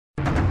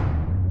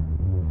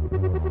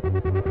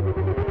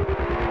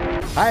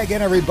Hi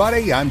again,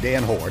 everybody. I'm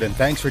Dan Horde, and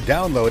thanks for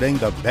downloading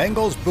the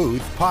Bengals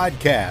Booth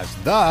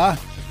podcast.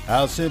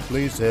 I'll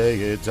simply say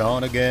it's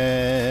on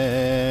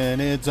again,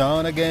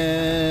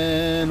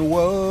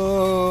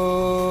 whoa,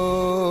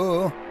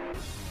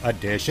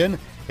 edition,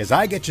 as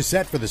I get you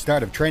set for the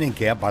start of training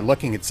camp by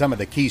looking at some of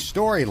the key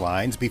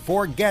storylines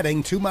before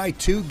getting to my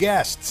two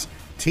guests,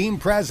 Team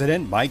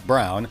President Mike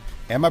Brown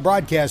and my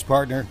broadcast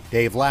partner,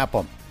 Dave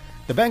Lapham.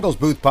 The Bengals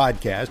Booth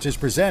podcast is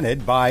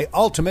presented by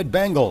Ultimate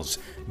Bengals.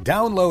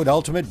 Download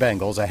Ultimate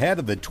Bengals ahead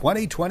of the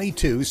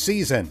 2022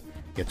 season.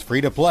 It's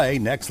free to play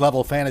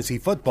next-level fantasy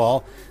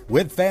football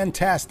with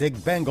fantastic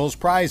Bengals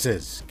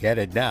prizes. Get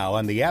it now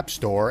on the App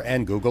Store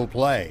and Google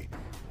Play.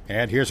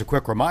 And here's a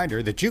quick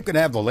reminder that you can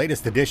have the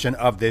latest edition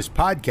of this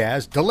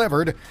podcast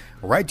delivered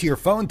right to your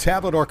phone,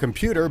 tablet, or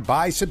computer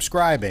by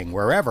subscribing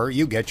wherever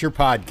you get your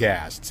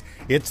podcasts.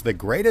 It's the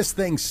greatest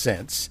thing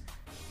since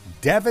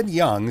Devin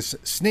Young's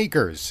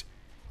sneakers.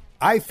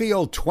 I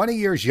feel 20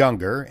 years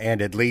younger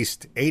and at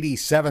least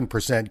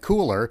 87%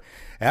 cooler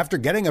after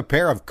getting a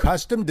pair of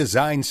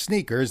custom-designed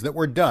sneakers that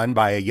were done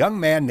by a young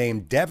man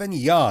named Devin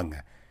Young.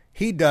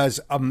 He does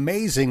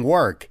amazing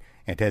work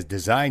and has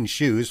designed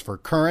shoes for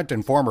current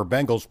and former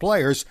Bengals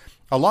players,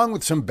 along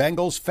with some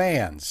Bengals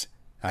fans.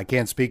 I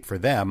can't speak for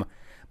them,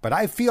 but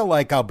I feel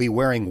like I'll be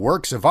wearing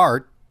works of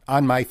art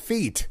on my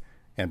feet,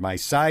 and my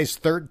size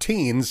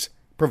 13s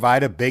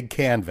provide a big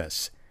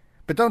canvas.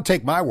 But don't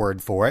take my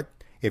word for it.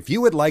 If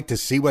you would like to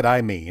see what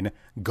I mean,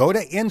 go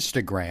to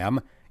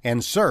Instagram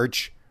and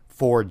search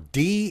for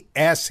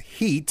DS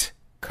Heat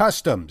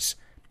Customs.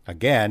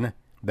 Again,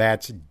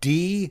 that's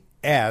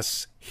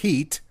DS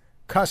Heat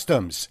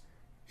Customs.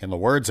 In the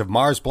words of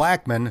Mars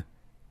Blackman,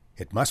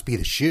 it must be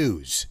the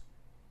shoes.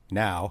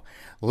 Now,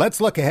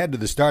 let's look ahead to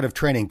the start of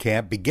training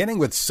camp, beginning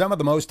with some of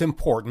the most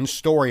important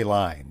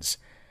storylines.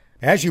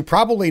 As you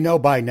probably know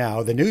by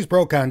now, the news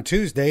broke on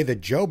Tuesday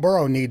that Joe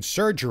Burrow needs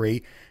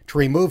surgery to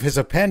remove his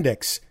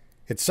appendix.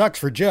 It sucks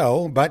for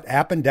Joe, but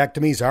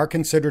appendectomies are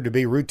considered to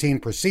be routine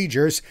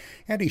procedures,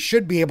 and he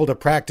should be able to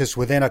practice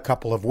within a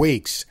couple of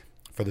weeks.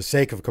 For the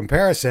sake of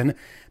comparison,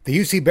 the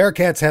UC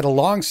Bearcats had a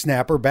long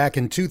snapper back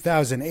in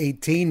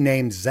 2018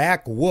 named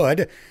Zach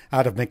Wood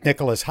out of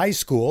McNicholas High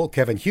School,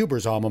 Kevin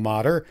Huber's alma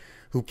mater,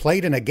 who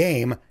played in a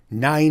game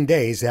 9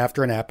 days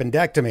after an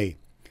appendectomy.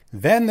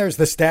 Then there's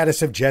the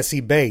status of Jesse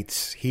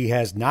Bates. He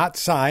has not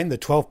signed the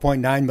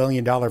 $12.9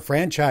 million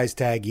franchise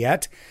tag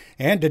yet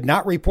and did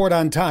not report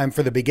on time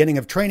for the beginning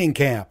of training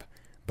camp.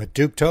 But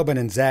Duke Tobin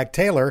and Zach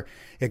Taylor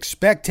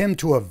expect him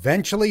to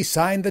eventually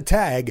sign the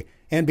tag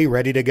and be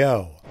ready to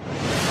go.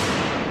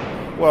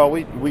 Well,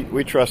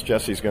 we trust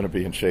Jesse's going to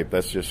be in shape.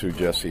 That's just who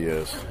Jesse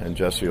is, and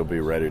Jesse will be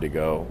ready to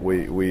go.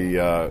 We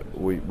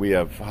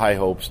have high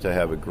hopes to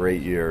have a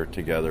great year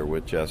together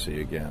with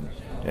Jesse again,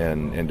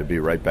 and to be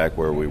right back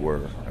where we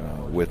were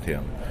with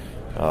him.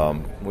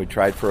 We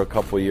tried for a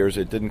couple of years.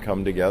 It didn't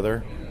come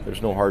together.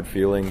 There's no hard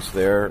feelings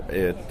there.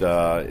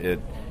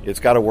 It's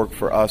got to work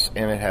for us,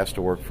 and it has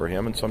to work for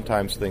him. And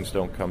sometimes things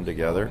don't come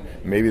together.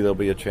 Maybe there'll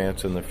be a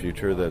chance in the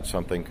future that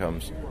something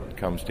comes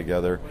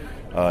together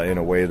in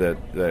a way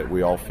that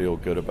we all feel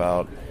good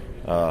about.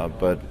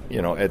 But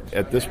you know,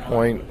 at this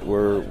point,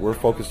 we're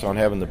focused on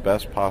having the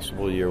best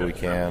possible year we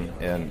can,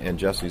 and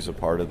Jesse's a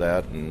part of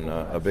that, and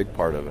a big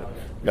part of it.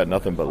 Got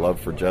nothing but love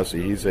for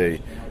Jesse.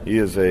 He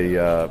is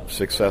a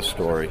success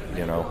story.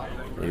 You know,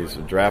 he's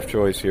a draft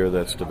choice here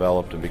that's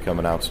developed and become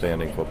an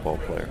outstanding football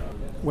player.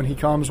 When he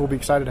comes, we'll be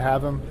excited to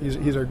have him.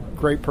 He's a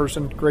great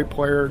person, great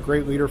player,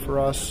 great leader for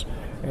us.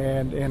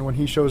 And when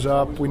he shows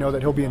up, we know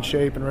that he'll be in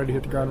shape and ready to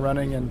hit the ground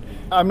running. And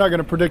I'm not going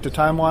to predict a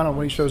timeline on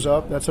when he shows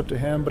up. That's up to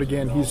him. But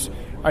again,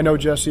 I know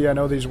Jesse. I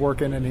know that he's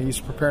working and he's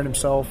preparing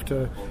himself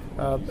to,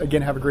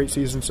 again, have a great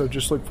season. So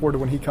just look forward to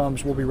when he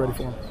comes. We'll be ready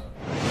for him.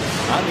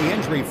 On the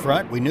injury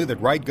front, we knew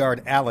that right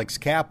guard Alex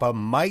Kappa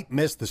might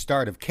miss the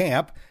start of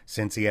camp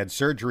since he had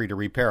surgery to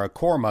repair a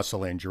core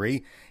muscle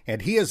injury,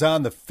 and he is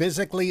on the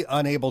physically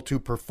unable to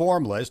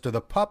perform list or the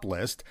PUP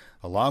list,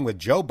 along with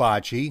Joe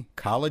Bocci,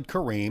 Khalid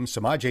Kareem,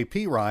 Samaje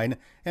Perine,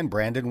 and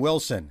Brandon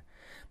Wilson.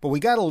 But we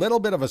got a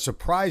little bit of a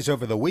surprise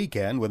over the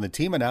weekend when the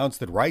team announced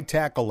that right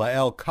tackle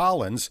La'el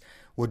Collins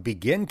would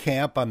begin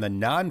camp on the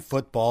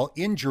non-football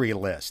injury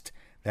list.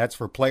 That's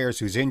for players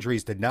whose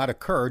injuries did not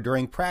occur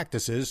during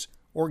practices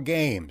or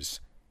games.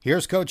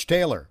 Here's Coach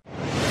Taylor.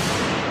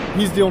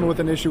 He's dealing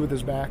with an issue with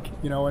his back,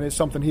 and it's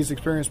something he's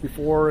experienced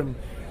before. And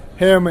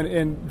him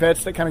and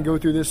vets that kind of go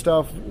through this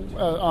stuff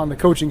on the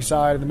coaching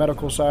side and the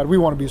medical side, we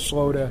want to be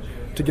slow to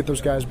get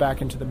those guys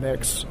back into the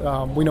mix.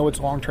 We know it's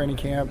a long training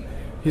camp.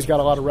 He's got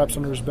a lot of reps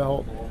under his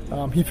belt.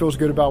 He feels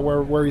good about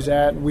where he's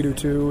at, and we do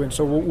too. And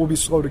so we'll be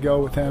slow to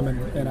go with him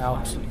and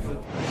Alex.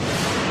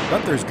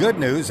 But there's good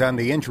news on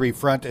the injury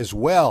front as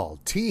well.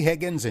 T.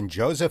 Higgins and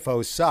Joseph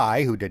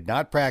Osai, who did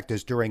not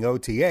practice during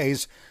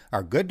OTAs,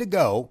 are good to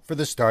go for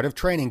the start of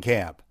training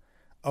camp.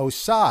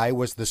 Osai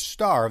was the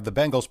star of the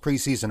Bengals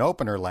preseason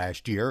opener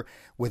last year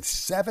with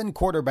 7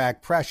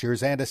 quarterback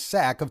pressures and a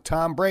sack of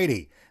Tom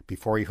Brady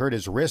before he hurt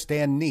his wrist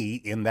and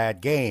knee in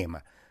that game.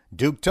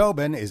 Duke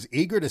Tobin is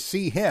eager to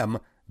see him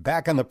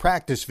back on the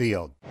practice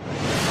field.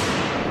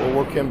 We'll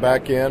work him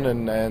back in,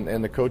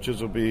 and the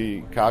coaches will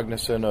be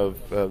cognizant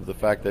of the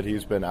fact that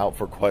he's been out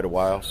for quite a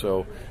while.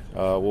 So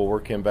we'll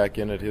work him back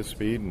in at his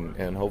speed,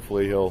 and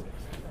hopefully he'll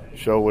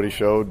show what he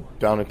showed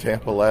down in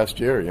Tampa last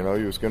year. You know,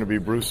 he was going to be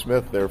Bruce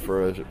Smith there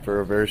for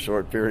a very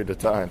short period of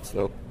time.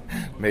 So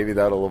maybe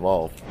that'll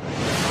evolve.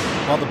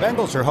 While the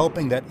Bengals are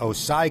hoping that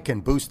Osai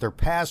can boost their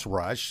pass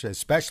rush,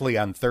 especially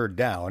on third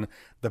down,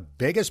 the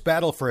biggest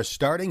battle for a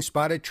starting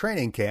spot at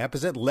training camp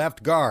is at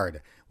left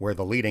guard, where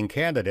the leading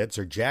candidates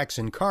are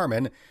Jackson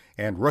Carman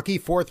and rookie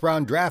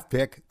fourth-round draft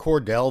pick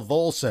Cordell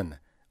Volson.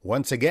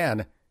 Once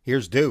again,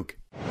 here's Duke.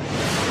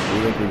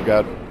 We think we've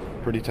got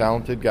pretty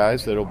talented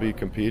guys that'll be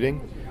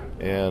competing,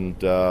 and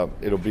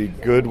it'll be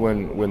good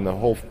when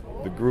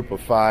the group of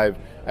five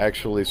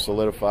actually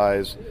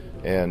solidifies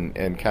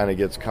and kind of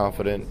gets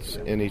confidence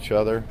in each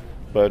other.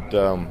 But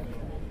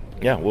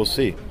yeah, we'll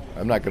see.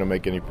 I'm not going to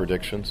make any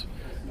predictions.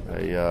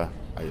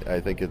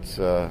 I think it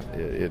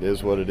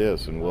is what it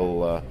is, and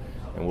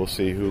we'll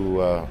see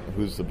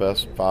who's the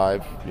best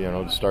five,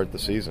 to start the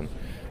season.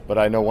 But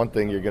I know one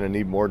thing: you're going to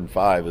need more than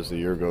five as the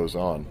year goes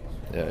on.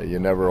 You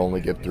never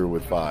only get through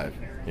with five.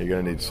 You're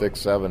going to need 6,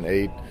 7,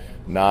 8,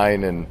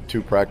 9, and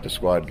 2 practice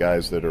squad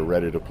guys that are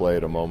ready to play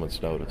at a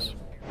moment's notice.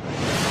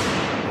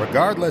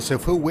 Regardless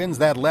of who wins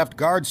that left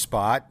guard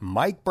spot,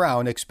 Mike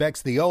Brown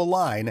expects the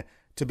O-line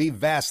to be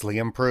vastly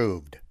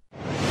improved.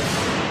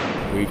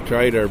 We've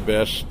tried our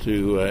best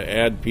to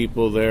add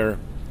people there.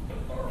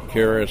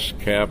 Karras,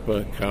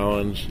 Kappa,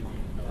 Collins,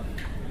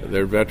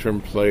 they're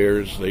veteran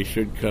players. They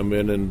should come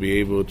in and be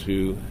able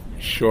to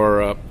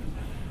shore up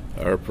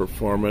our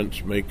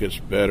performance, make us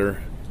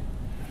better.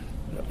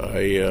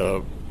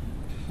 I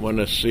want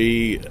to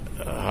see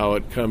how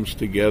it comes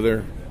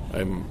together.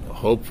 I'm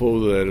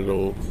hopeful that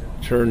it'll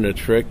turn the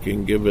trick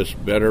and give us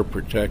better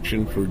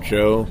protection for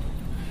Joe.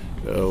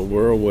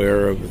 We're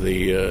aware of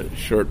the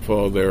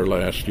shortfall there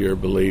last year,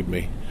 believe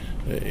me,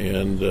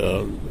 and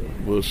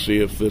we'll see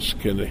if this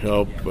can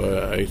help.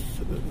 I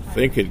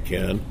think it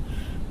can.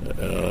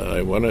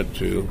 I want it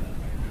to,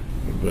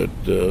 but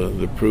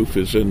the proof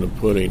is in the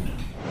pudding.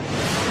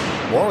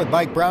 More with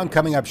Mike Brown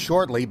coming up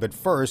shortly, but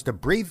first, a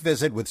brief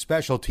visit with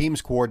Special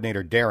Teams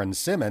Coordinator Darren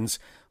Simmons,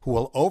 who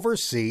will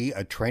oversee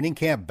a training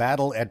camp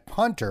battle at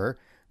punter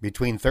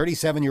between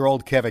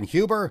 37-year-old Kevin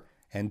Huber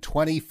and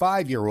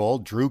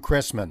 25-year-old Drew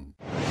Chrisman.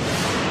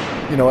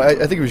 I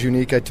think it was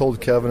unique. I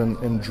told Kevin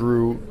and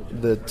Drew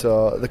that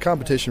the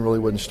competition really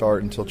wouldn't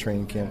start until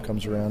training camp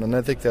comes around, and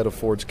I think that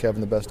affords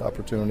Kevin the best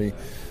opportunity,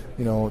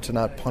 to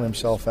not punt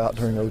himself out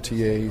during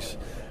OTAs.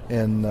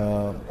 And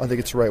I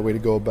think it's the right way to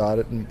go about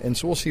it. And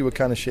so we'll see what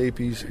kind of shape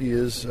he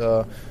is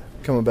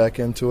coming back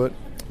into it.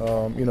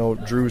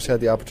 Drew's had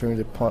the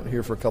opportunity to punt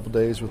here for a couple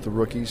days with the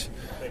rookies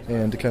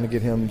and to kind of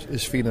get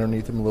his feet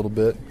underneath him a little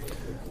bit.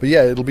 But,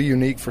 yeah, it'll be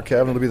unique for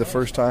Kevin. It'll be the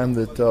first time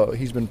that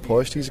he's been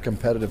pushed. He's a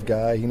competitive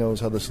guy. He knows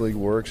how this league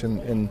works.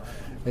 And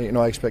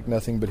I expect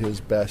nothing but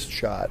his best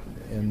shot.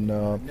 And,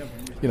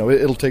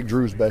 it'll take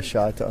Drew's best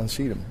shot to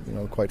unseat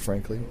him, quite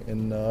frankly.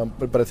 And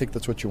but I think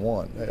that's what you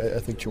want. I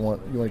think you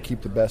want to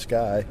keep the best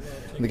guy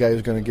and the guy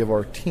who's going to give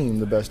our team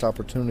the best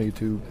opportunity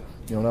to,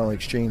 not only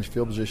exchange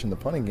field position in the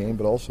punting game,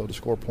 but also to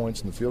score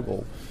points in the field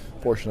goal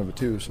portion of it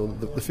too. So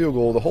the field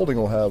goal, the holding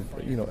will have,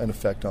 an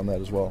effect on that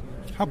as well.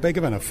 How big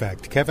of an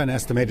effect? Kevin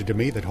estimated to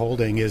me that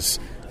holding is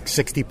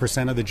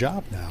 60% of the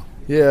job now.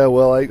 Yeah,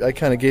 well, I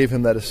kind of gave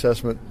him that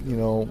assessment,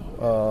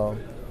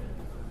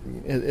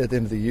 at the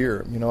end of the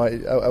year.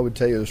 I would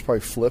tell you it was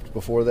probably flipped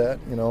before that.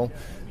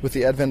 With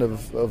the advent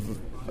of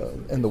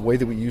and the way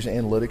that we use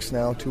analytics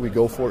now too, we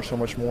go for it so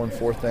much more in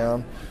fourth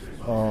down.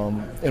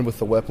 And with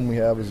the weapon we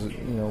have is,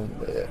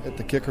 at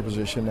the kicker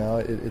position now,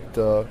 it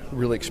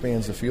really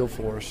expands the field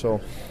for us. So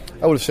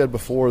I would have said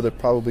before that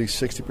probably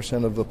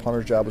 60% of the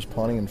punter's job was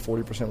punting and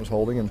 40% was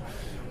holding. And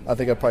I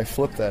think I'd probably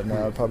flip that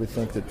now. I'd probably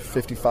think that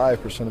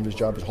 55% of his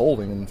job is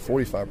holding and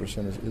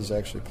 45% is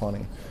actually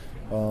punting.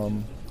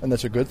 And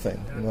that's a good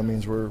thing. That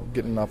means we're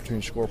getting an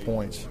opportunity to score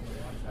points.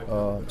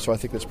 So I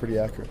think that's pretty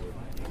accurate.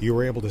 You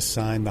were able to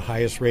sign the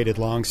highest-rated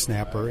long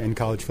snapper in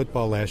college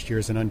football last year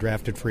as an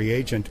undrafted free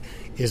agent.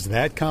 Is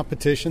that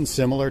competition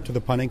similar to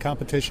the punting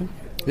competition?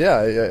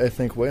 Yeah, I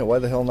think, why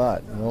the hell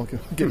not?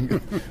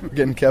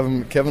 Getting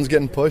Kevin's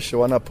getting pushed, so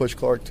why not push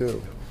Clark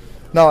too?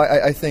 No,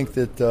 I think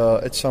that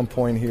at some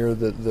point here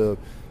that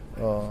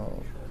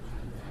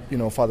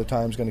Father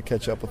Time's going to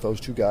catch up with those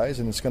two guys,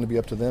 and it's going to be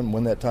up to them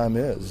when that time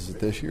is. Is it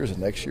this year? Is it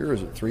next year?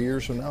 Is it 3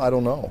 years from now? I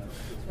don't know.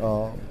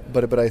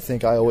 But I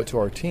think I owe it to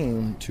our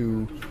team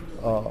to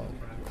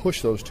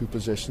push those two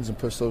positions and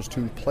push those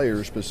two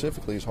players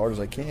specifically as hard as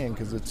I can,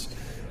 because it's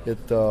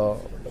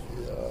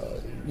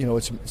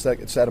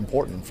that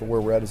important for where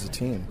we're at as a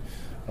team.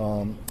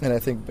 And I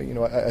think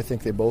I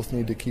think they both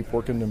need to keep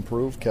working to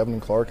improve. Kevin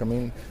and Clark.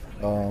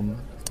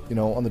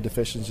 On the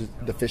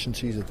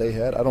deficiencies that they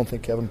had, I don't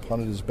think Kevin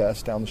punted his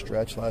best down the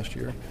stretch last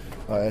year.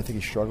 I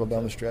think he struggled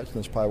down the stretch, and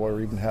that's probably why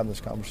we're even having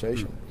this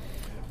conversation.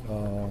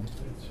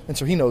 And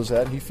so he knows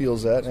that, he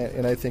feels that,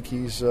 and I think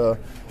he's,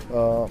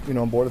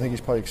 on board. I think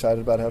he's probably excited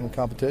about having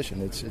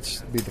competition.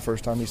 It's be the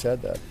first time he's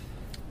had that.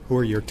 Who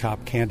are your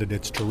top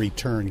candidates to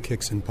return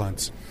kicks and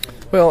punts?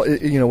 Well,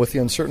 with the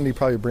uncertainty,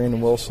 probably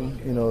Brandon Wilson,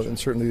 and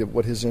certainly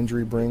what his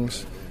injury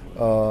brings, it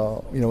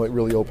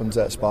really opens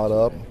that spot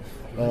up.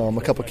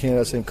 A couple of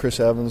candidates, I think Chris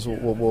Evans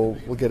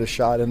will get a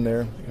shot in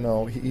there.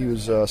 He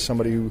was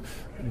somebody who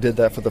did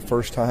that for the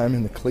first time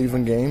in the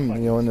Cleveland game,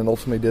 and then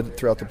ultimately did it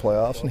throughout the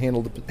playoffs and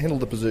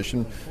handled the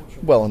position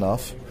well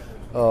enough.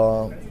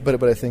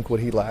 But I think what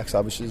he lacks,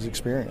 obviously, is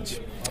experience.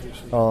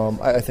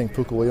 I think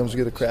Puka Williams will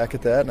get a crack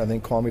at that, and I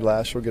think Kwame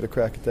Lashley will get a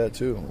crack at that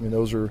too. I mean,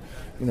 those are,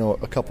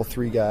 a couple,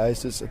 three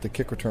guys that's at the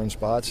kick return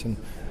spots, and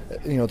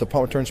at the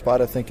punt return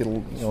spot, I think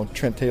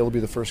Trent Taylor will be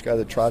the first guy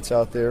that trots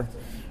out there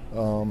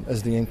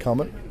as the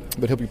incumbent,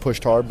 but he'll be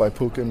pushed hard by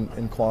Puka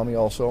and Kwame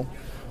also.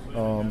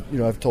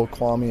 I've told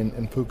Kwame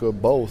and Puka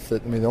both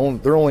that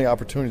their only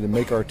opportunity to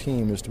make our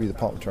team is to be the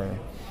punt returner.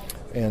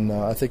 And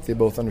I think they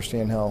both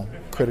understand how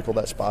critical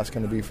that spot's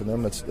going to be for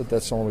them. That's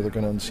the only way they're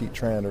going to unseat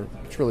Trent, or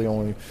it's really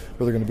only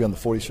where they're going to be on the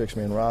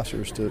 46-man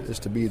roster is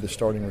to be the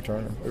starting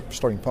returner, or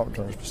starting punt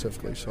returner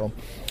specifically. So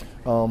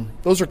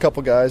those are a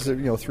couple guys,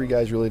 that, three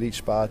guys really at each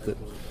spot. But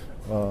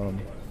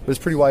it's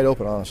pretty wide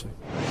open, honestly.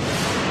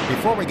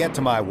 Before we get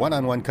to my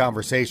one-on-one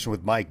conversation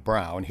with Mike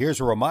Brown,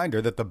 here's a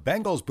reminder that the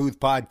Bengals Booth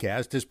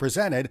podcast is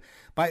presented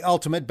by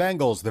Ultimate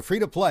Bengals, the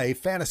free-to-play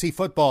fantasy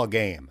football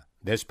game.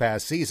 This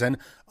past season,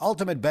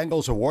 Ultimate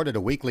Bengals awarded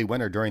a weekly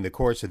winner during the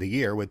course of the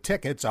year with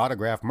tickets,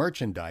 autographed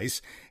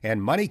merchandise,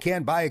 and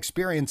money-can't-buy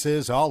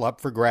experiences all up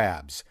for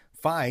grabs.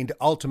 Find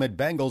Ultimate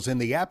Bengals in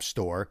the App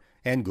Store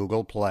and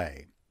Google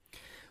Play.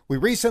 We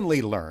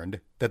recently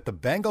learned that the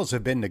Bengals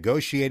have been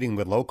negotiating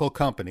with local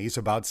companies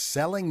about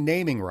selling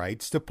naming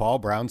rights to Paul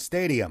Brown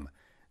Stadium.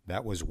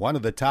 That was one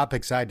of the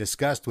topics I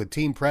discussed with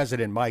team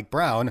president Mike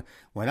Brown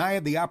when I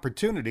had the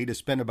opportunity to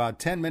spend about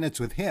 10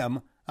 minutes with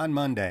him on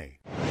Monday.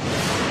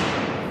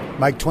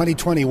 Mike,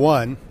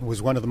 2021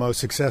 was one of the most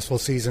successful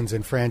seasons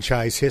in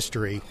franchise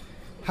history.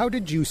 How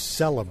did you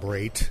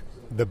celebrate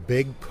the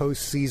big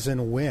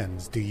postseason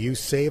wins? Do you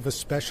save a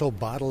special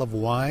bottle of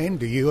wine?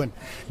 Do you and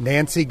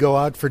Nancy go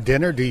out for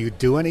dinner? Do you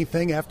do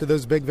anything after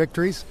those big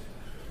victories?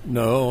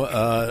 No,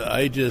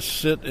 I just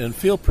sit and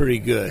feel pretty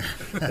good.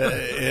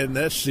 And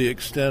that's the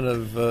extent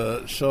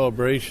of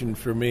celebration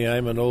for me.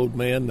 I'm an old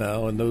man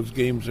now, and those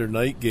games are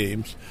night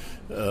games.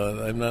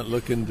 I'm not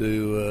looking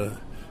to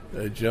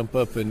jump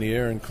up in the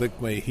air and click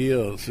my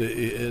heels.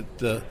 It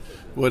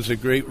was a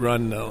great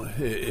run, though.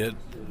 It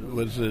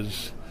was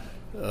as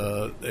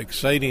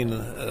exciting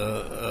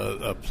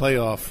a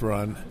playoff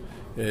run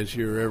as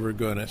you're ever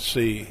going to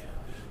see.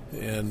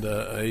 And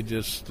I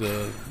just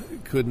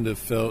couldn't have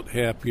felt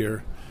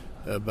happier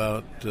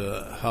about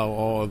how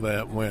all of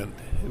that went.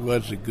 It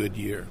was a good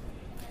year.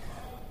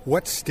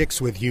 What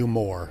sticks with you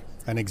more,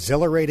 an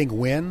exhilarating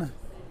win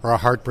or a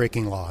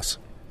heartbreaking loss?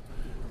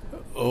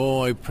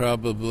 Oh, I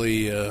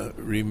probably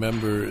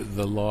remember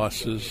the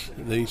losses.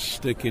 They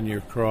stick in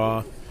your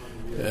craw.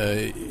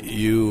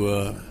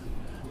 You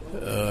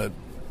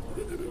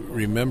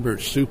remember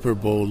Super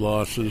Bowl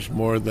losses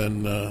more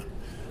than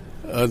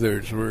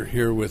others. We're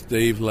here with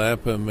Dave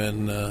Lapham,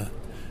 and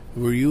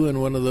were you in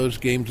one of those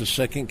games, the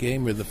second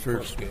game or the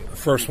first game? The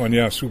first one,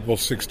 yeah, Super Bowl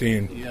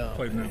 16. Yeah.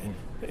 Played in that one.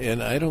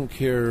 And I don't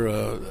care.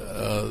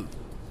 That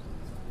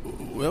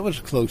was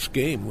a close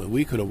game.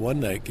 We could have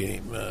won that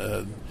game.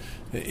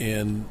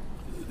 And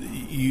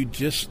you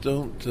just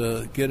don't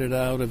get it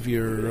out of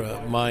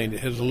your mind. It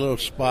has a little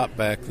spot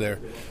back there.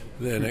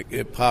 Then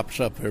it pops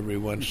up every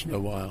once in a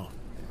while.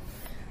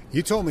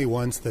 You told me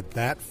once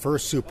that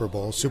first Super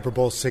Bowl, Super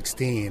Bowl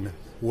 16,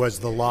 was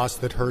the loss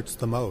that hurts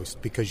the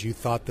most because you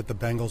thought that the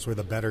Bengals were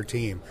the better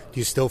team.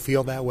 Do you still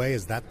feel that way?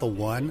 Is that the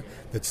one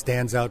that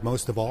stands out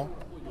most of all?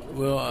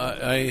 Well,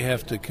 I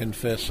have to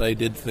confess I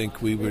did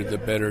think we were the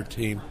better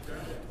team.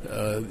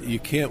 You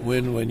can't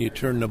win when you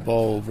turn the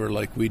ball over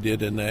like we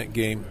did in that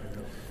game.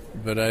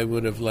 But I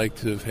would have liked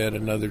to have had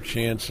another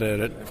chance at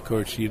it. Of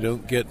course, you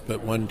don't get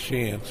but one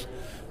chance.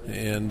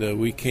 And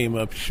we came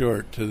up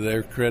short. To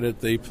their credit,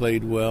 they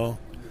played well.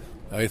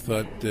 I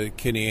thought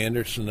Kenny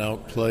Anderson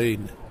outplayed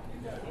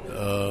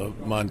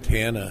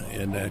Montana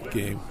in that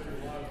game.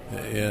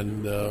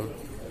 And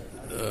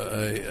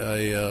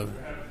I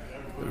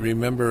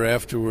remember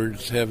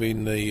afterwards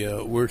having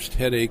the worst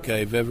headache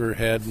I've ever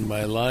had in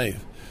my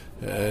life.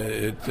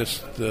 It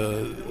just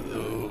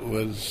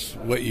was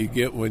what you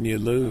get when you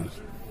lose.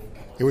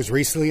 It was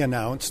recently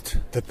announced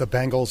that the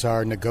Bengals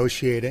are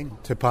negotiating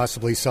to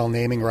possibly sell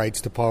naming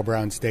rights to Paul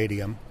Brown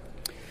Stadium.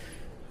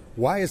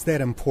 Why is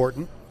that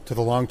important to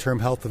the long-term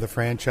health of the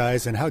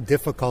franchise, and how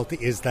difficult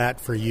is that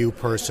for you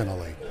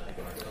personally?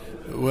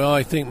 Well,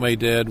 I think my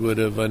dad would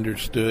have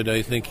understood.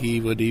 I think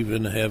he would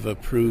even have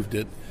approved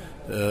it.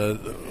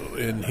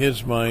 In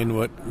his mind,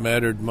 what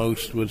mattered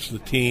most was the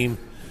team.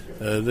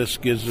 This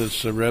gives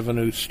us a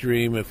revenue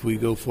stream if we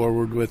go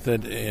forward with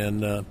it,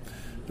 and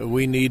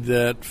we need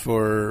that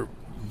for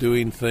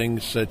doing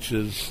things such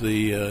as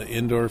the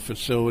indoor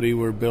facility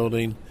we're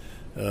building,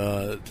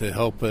 to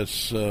help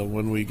us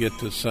when we get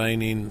to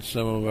signing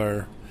some of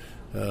our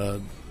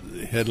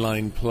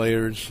headline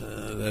players.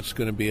 That's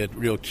going to be a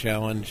real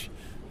challenge.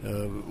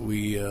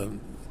 We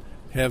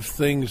have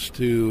things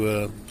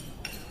to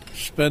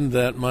spend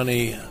that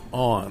money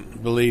on,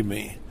 believe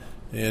me,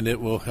 and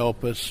it will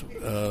help us.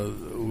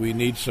 We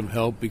need some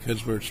help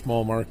because we're a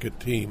small market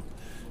team,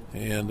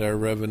 and our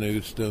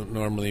revenues don't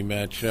normally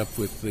match up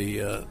with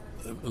the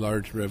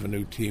large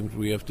revenue teams.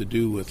 We have to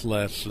do with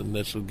less, and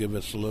this will give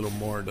us a little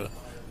more to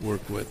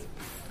work with.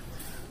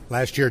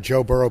 Last year,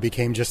 Joe Burrow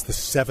became just the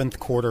 7th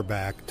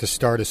quarterback to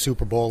start a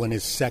Super Bowl in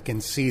his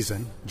 2nd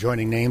season,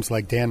 joining names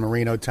like Dan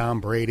Marino,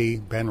 Tom Brady,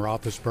 Ben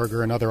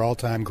Roethlisberger, and other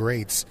all-time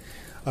greats.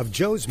 Of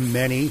Joe's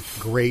many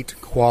great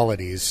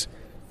qualities,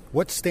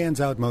 what stands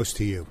out most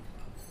to you?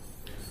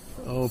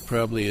 Oh,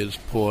 probably his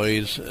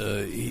poise.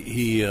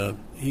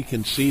 He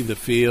can see the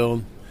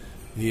field.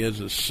 He has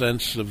a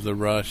sense of the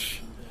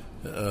rush.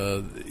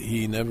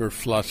 He never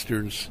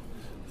flusters.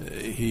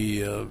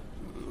 He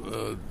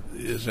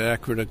is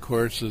accurate, of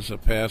course, as a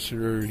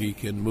passer. He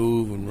can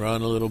move and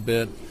run a little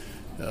bit.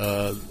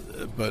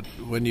 But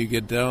when you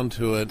get down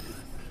to it,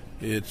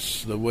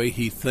 it's the way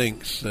he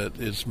thinks that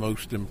is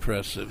most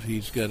impressive.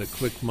 He's got a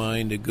quick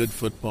mind, a good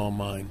football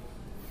mind.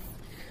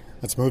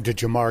 Let's move to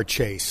Ja'Marr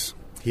Chase.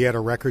 He had a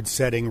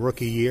record-setting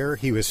rookie year.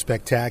 He was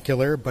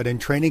spectacular, but in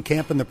training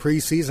camp in the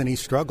preseason, he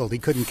struggled. He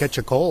couldn't catch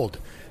a cold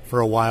for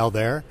a while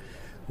there.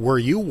 Were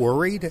you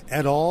worried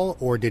at all,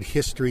 or did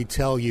history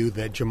tell you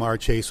that Ja'Marr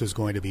Chase was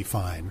going to be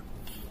fine?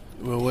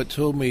 Well, what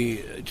told me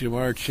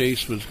Ja'Marr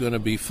Chase was going to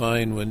be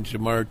fine when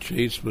Ja'Marr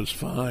Chase was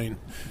fine,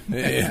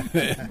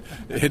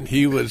 and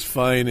he was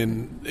fine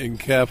in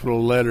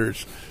capital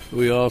letters.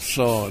 We all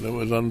saw it. It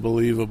was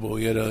unbelievable.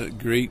 He had a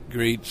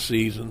great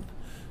season.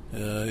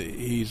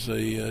 He's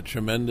a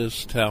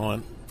tremendous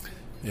talent,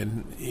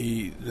 and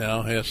he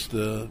now has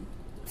to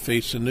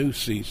face a new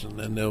season,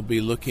 and they'll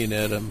be looking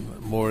at him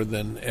more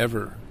than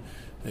ever,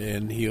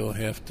 and he'll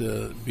have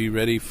to be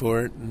ready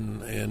for it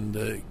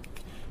and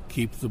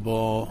keep the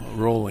ball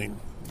rolling.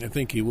 I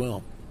think he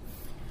will.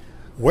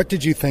 What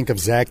did you think of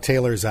Zach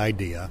Taylor's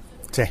idea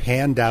to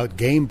hand out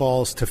game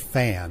balls to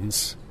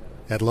fans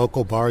at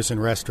local bars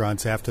and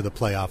restaurants after the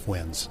playoff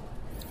wins?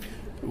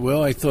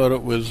 Well, I thought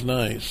it was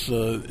nice.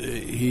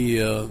 He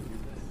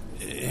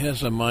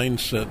has a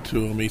mindset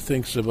to him. He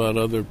thinks about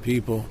other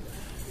people,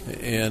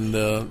 and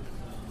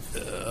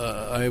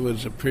I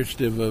was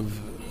appreciative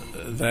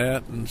of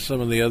that and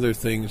some of the other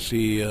things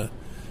he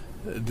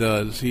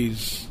does.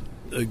 He's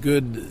a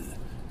good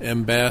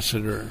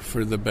ambassador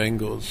for the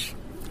Bengals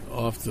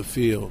off the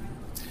field,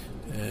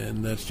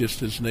 and that's just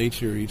his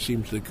nature. He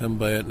seems to come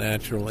by it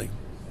naturally.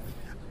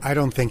 I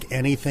don't think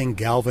anything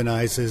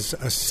galvanizes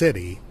a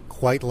city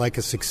quite like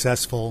a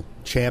successful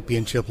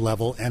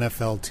championship-level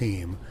NFL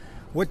team.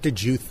 What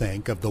did you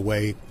think of the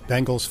way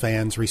Bengals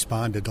fans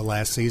responded to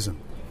last season?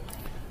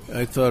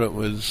 I thought it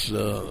was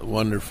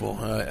wonderful.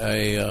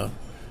 I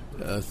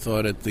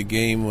thought at the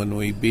game when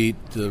we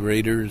beat the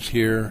Raiders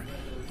here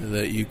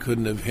that you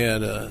couldn't have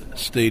had a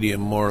stadium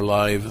more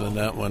live than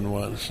that one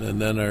was. And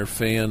then our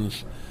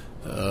fans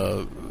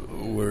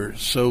were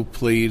so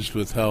pleased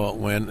with how it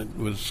went. It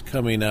was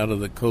coming out of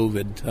the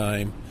COVID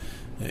time,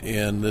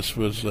 and this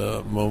was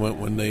a moment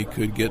when they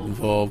could get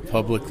involved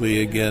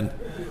publicly again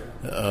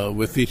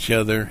with each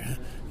other,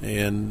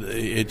 and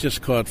it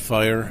just caught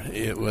fire.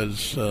 It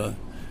was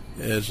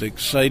as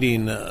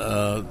exciting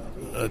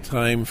a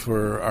time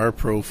for our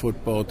pro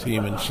football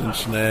team in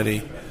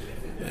Cincinnati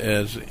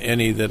as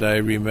any that I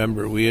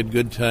remember. We had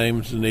good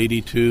times in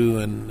 82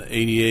 and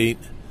 88,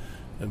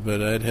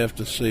 but I'd have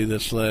to say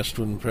this last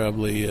one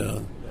probably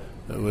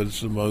was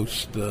the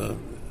most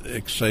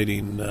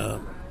exciting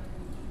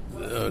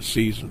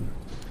season.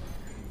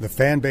 The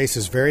fan base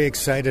is very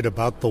excited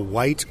about the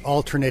white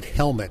alternate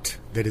helmet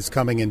that is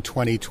coming in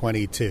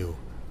 2022.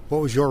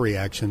 What was your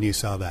reaction when you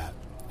saw that?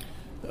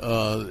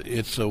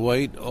 It's a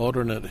white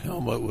alternate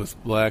helmet with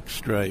black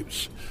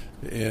stripes,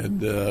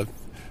 and the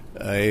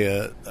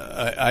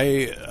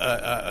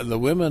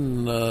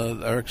women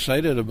are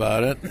excited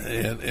about it,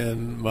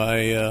 and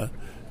my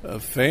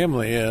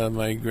family,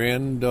 my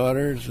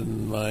granddaughters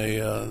and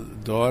my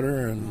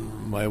daughter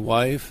and my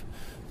wife,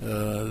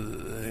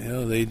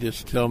 they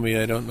just tell me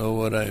I don't know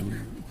what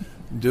I'm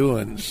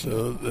doing,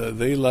 so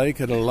they like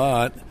it a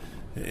lot,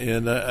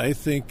 and I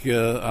think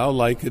I'll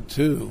like it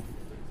too.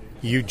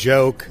 You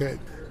joke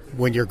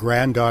when your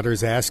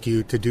granddaughters ask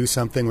you to do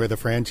something where the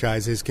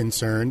franchise is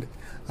concerned.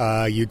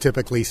 You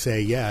typically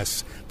say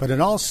yes. But in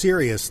all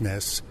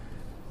seriousness,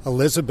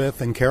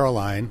 Elizabeth and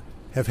Caroline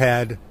have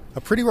had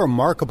a pretty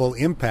remarkable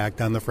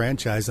impact on the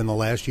franchise in the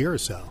last year or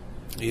so.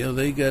 Yeah,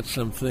 they got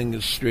some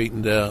things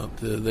straightened out.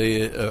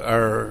 They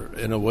are,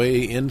 in a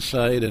way,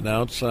 inside and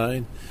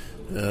outside.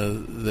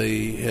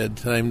 They had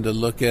time to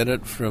look at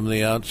it from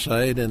the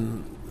outside,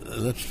 and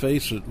let's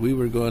face it, we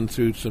were going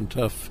through some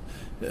tough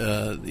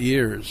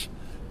years,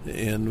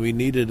 and we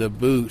needed a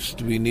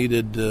boost. We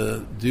needed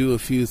to do a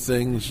few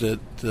things that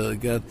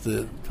got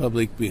the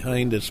public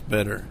behind us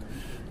better.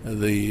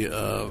 The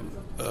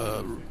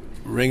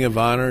Ring of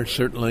Honor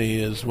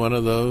certainly is one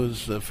of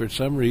those. For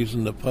some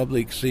reason, the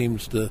public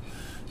seems to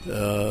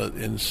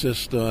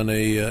insist on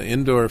a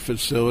indoor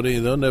facility.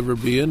 They'll never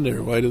be in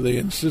there. Why do they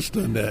insist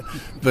on that?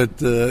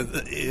 But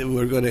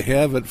we're going to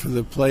have it for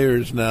the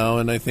players now,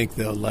 and I think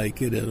they'll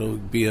like it. It'll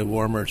be a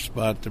warmer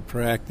spot to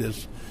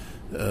practice.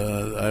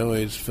 I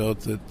always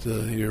felt that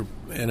your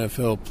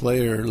NFL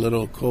player, a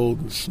little cold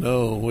and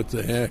snow, what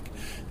the heck?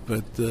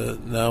 But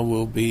now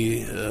we'll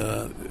be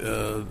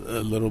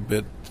a little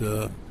bit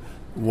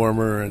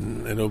warmer,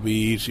 and it'll be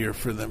easier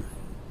for them.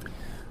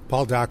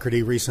 Paul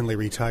Daugherty recently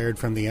retired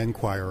from the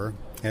Enquirer,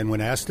 and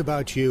when asked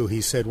about you, he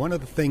said one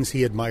of the things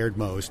he admired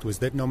most was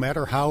that no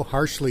matter how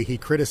harshly he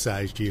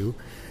criticized you,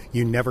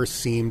 you never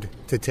seemed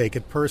to take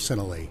it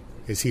personally.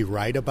 Is he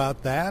right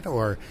about that,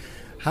 or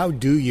how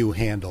do you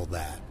handle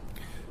that?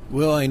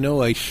 Well, I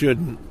know I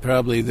shouldn't.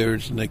 Probably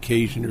there's an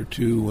occasion or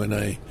two when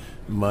I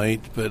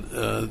might, but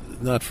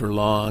not for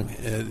long.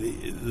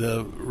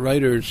 The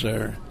writers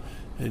are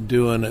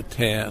doing a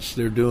task.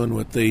 They're doing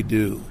what they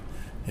do.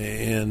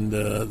 And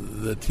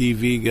the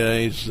TV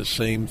guys, the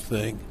same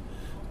thing.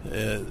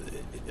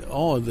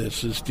 All of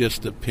this is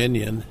just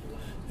opinion,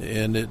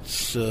 and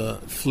it's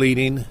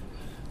fleeting.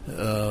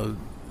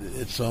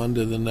 It's on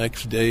to the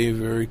next day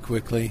very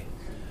quickly.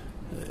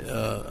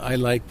 I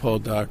like Paul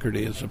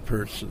Daugherty as a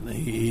person.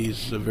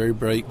 He's a very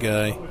bright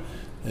guy,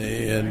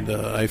 and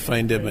I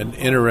find him an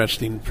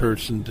interesting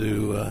person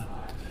to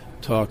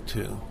talk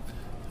to.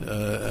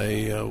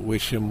 I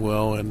wish him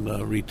well in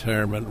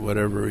retirement,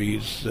 whatever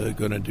he's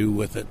going to do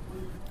with it.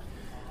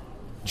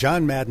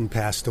 John Madden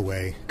passed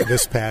away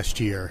this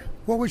past year.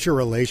 What was your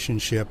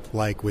relationship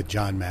like with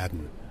John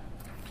Madden?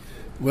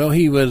 Well,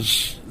 he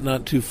was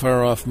not too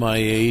far off my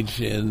age,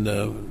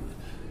 and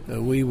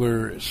we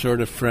were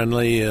sort of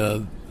friendly.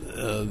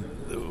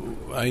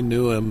 I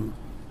knew him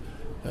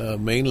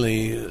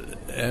mainly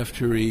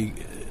after he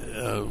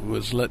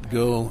was let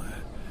go,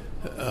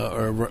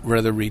 or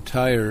rather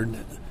retired,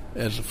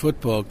 as a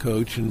football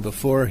coach, and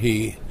before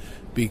he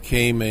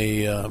became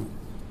a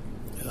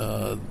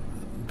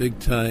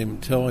big-time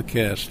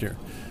telecaster.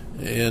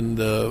 And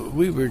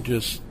we were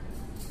just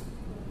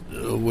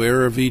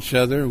aware of each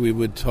other. We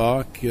would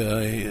talk.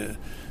 I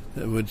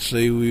would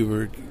say we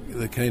were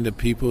the kind of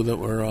people that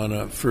were on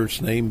a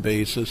first-name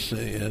basis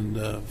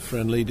and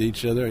friendly to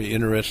each other,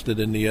 interested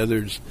in the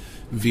other's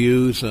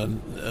views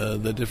on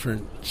the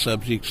different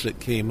subjects that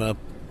came up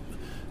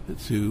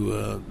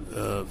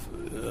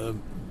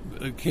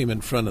came in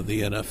front of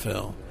the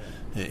NFL,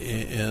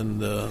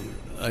 and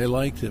I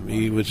liked him.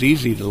 He was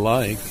easy to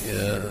like,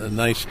 a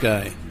nice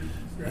guy,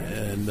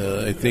 and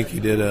I think he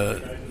did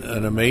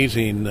an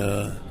amazing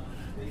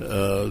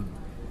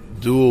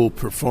dual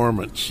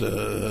performance.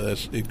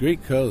 As a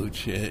great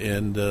coach,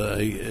 and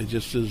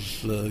just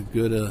as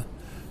good a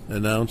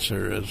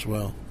announcer as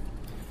well.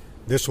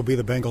 This will be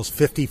the Bengals'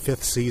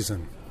 55th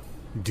season.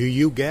 Do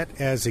you get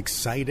as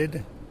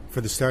excited for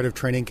the start of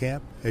training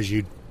camp as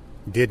you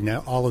did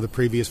now all of the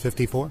previous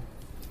 54?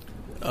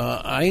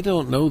 I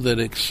don't know that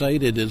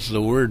excited is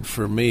the word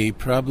for me.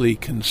 Probably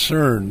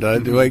concerned.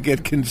 Do I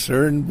get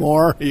concerned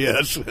more?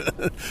 Yes.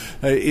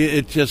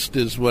 It just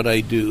is what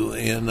I do,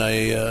 and I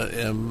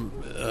am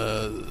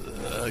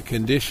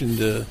conditioned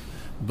to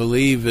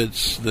believe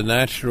it's the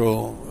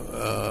natural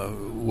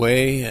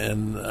way,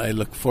 and I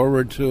look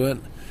forward to it.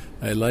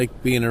 I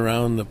like being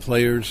around the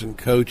players and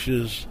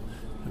coaches.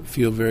 I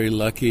feel very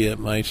lucky at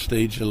my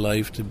stage of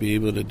life to be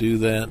able to do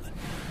that.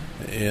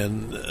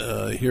 And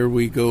here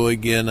we go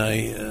again.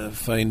 I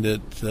find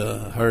it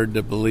hard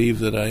to believe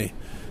that I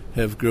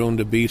have grown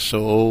to be so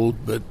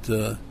old, but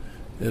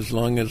as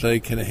long as I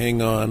can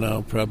hang on,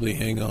 I'll probably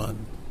hang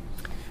on.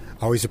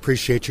 Always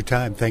appreciate your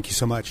time. Thank you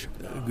so much.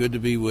 Good to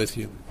be with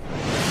you.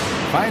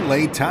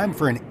 Finally, time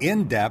for an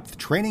in-depth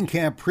training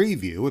camp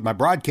preview with my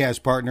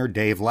broadcast partner,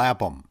 Dave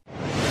Lapham.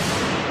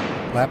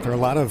 Lap, there are a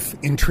lot of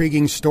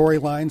intriguing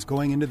storylines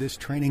going into this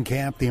training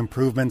camp, the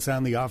improvements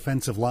on the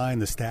offensive line,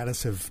 the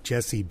status of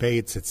Jessie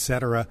Bates,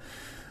 etc.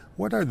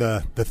 What are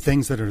the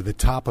things that are the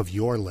top of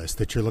your list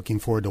that you're looking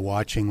forward to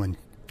watching when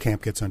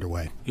camp gets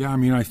underway? Yeah,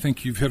 I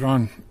think you've hit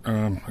on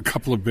a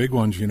couple of big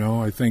ones,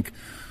 I think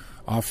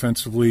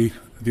offensively,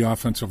 the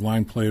offensive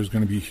line play is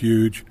going to be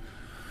huge.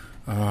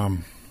 I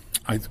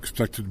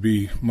expect it to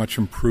be much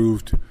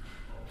improved.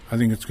 I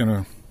think it's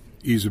going to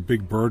ease a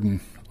big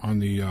burden on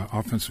the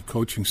offensive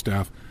coaching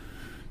staff.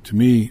 To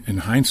me, in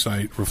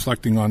hindsight,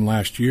 reflecting on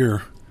last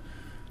year,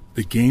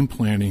 the game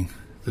planning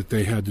that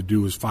they had to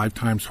do was 5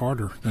 times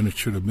harder than it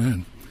should have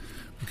been,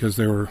 because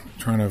they were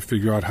trying to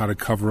figure out how to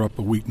cover up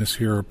a weakness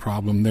here, a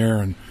problem there,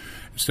 and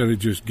instead of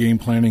just game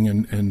planning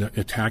and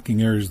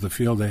attacking areas of the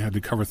field, they had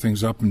to cover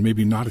things up and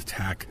maybe not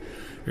attack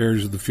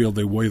areas of the field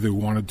the way they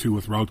wanted to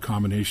with route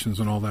combinations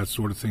and all that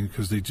sort of thing,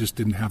 because they just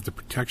didn't have the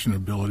protection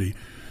ability.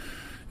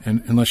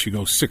 And unless you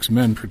go 6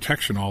 men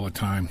protection all the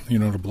time,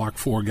 to block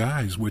 4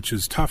 guys, which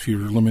is tough.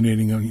 You're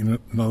eliminating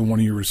another one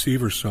of your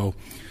receivers. So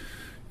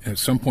at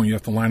some point you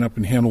have to line up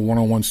and handle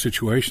one-on-one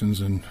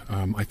situations. And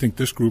I think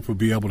this group will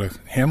be able to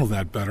handle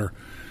that better.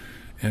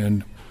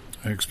 And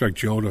I expect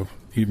Joe to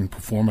even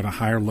perform at a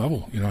higher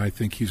level. I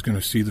think he's going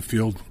to see the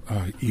field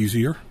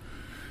easier.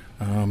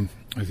 I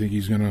think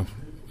he's going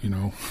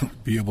to,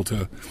 be able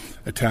to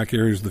attack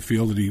areas of the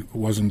field that he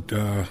wasn't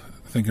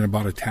thinking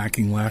about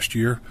attacking last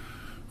year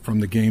from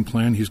the game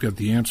plan. He's got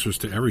the answers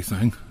to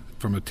everything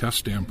from a test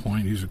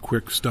standpoint. He's a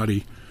quick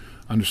study,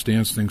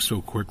 understands things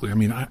so quickly.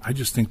 I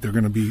just think they're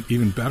going to be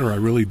even better. I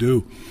really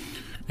do.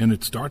 And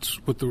it starts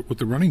with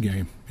the running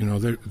game.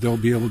 They'll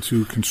be able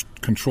to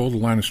control the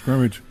line of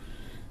scrimmage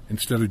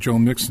instead of Joe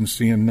Mixon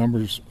seeing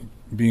numbers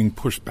being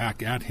pushed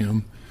back at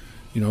him.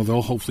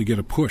 They'll hopefully get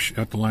a push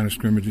at the line of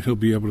scrimmage, and he'll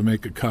be able to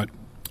make a cut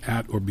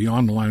at or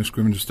beyond the line of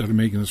scrimmage instead of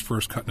making his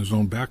first cut in his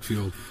own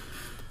backfield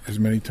as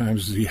many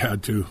times as he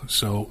had to.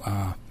 So,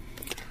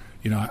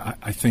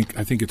 I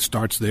think it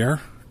starts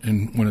there,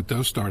 and when it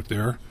does start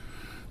there,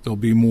 there'll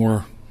be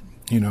more,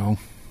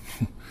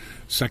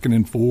 second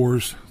and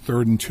fours,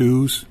 third and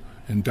twos,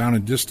 and down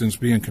and distance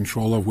be in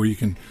control of where you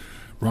can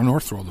run or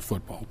throw the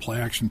football, play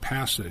action,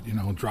 pass it,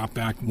 drop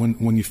back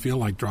when you feel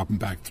like dropping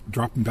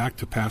back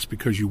to pass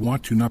because you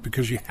want to, not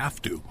because you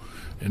have to.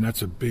 And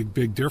that's a big,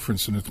 big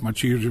difference, and it's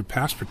much easier to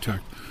pass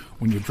protect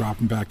when you're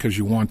dropping back because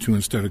you want to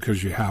instead of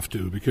because you have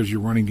to, because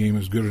your running game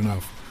is good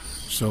enough.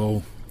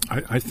 So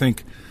I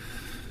think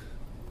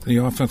the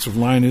offensive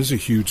line is a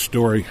huge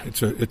story.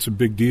 It's a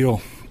big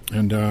deal.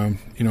 And,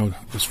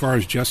 as far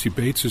as Jesse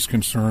Bates is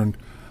concerned,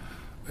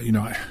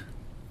 I'd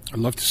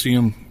love to see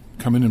him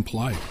come in and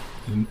play.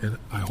 And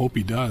I hope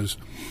he does.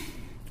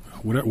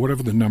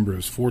 Whatever the number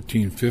is,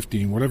 14,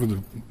 15, whatever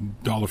the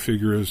dollar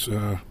figure is,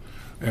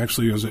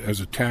 actually as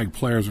a tag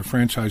player, as a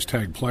franchise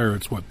tag player,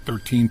 it's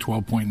 13,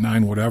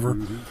 12.9, whatever.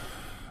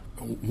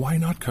 Mm-hmm. Why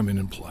not come in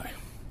and play?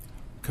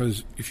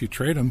 Because if you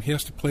trade him, he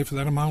has to play for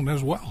that amount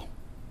as well.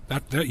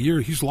 That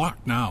year, he's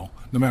locked now,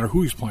 no matter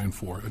who he's playing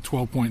for, at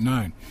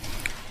 12.9.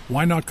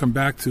 Why not come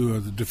back to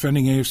the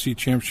defending AFC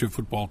Championship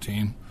football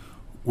team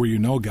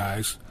where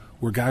guys,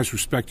 where guys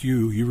respect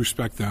you, you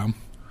respect them,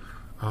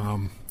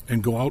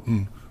 and go out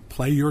and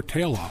play your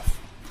tail off.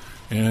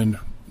 And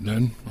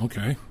then,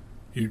 okay,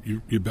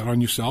 you bet on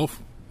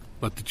yourself,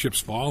 let the chips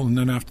fall, and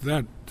then after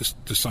that,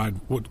 just decide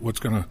what's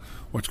gonna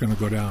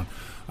go down.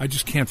 I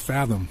just can't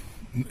fathom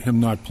him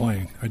not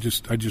playing. I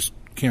just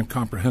can't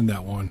comprehend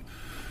that one.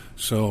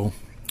 So,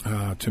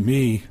 to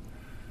me,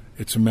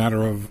 it's a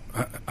matter of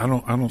I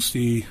don't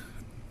see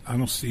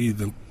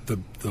the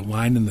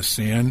line in the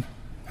sand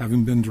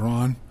having been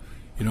drawn.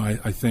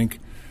 I think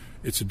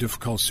it's a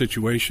difficult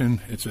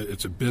situation.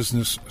 It's a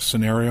business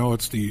scenario.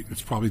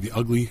 It's probably the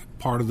ugly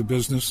part of the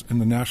business in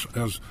the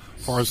as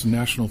far as the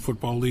National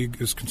Football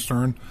League is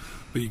concerned.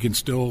 But you can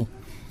still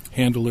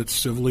handle it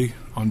civilly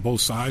on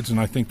both sides, and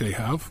I think they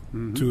have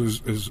to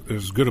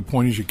as good a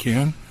point as you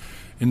can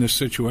in this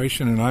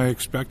situation. And I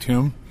expect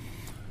him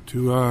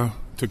to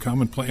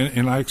come and play,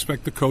 and I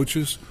expect the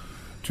coaches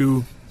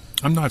to.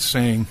 I'm not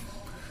saying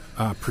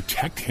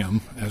protect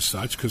him as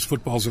such, because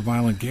football's a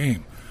violent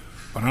game,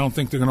 but I don't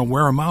think they're going to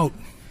wear him out.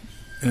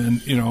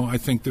 And I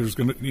think there's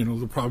going to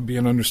there'll probably be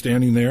an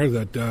understanding there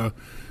that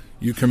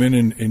you come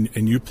in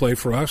and you play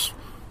for us,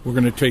 we're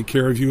going to take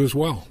care of you as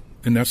well,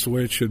 and that's the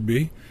way it should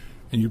be.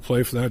 And you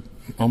play for that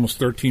almost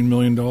 $13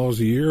 million a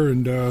year,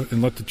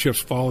 and let the chips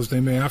fall as they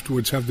may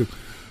afterwards. Have to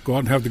go out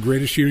and have the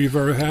greatest year you've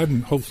ever had,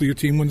 and hopefully your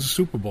team wins the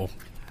Super Bowl.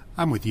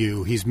 I'm with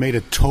you. He's made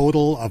a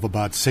total of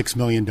about $6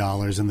 million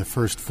in the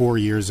first 4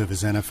 years of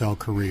his NFL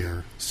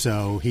career.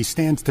 So he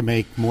stands to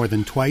make more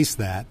than twice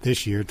that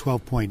this year,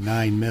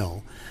 $12.9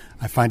 million.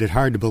 I find it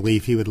hard to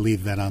believe he would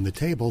leave that on the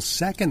table.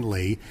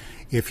 Secondly,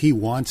 if he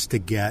wants to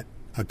get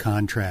a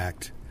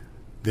contract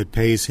that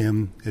pays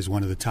him as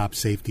one of the top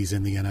safeties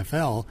in the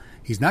NFL,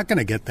 he's not going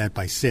to get that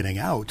by sitting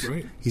out.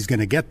 Right. He's going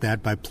to get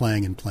that by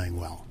playing and playing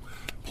well.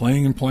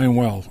 Playing and playing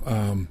well.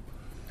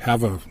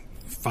 Have a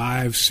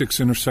 5-6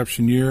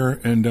 interception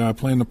year and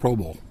play in the Pro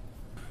Bowl.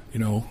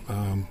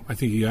 I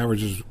think he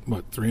averages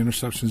 3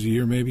 interceptions a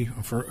year maybe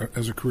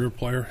as a career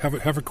player.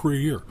 Have a career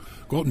year.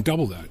 Go out and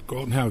double that. Go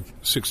out and have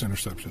 6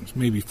 interceptions,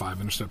 maybe 5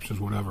 interceptions,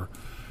 whatever,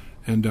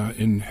 and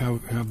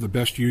have the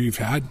best year you've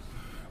had.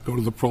 Go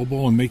to the Pro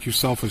Bowl and make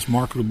yourself as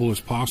marketable as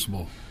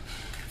possible.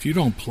 If you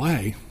don't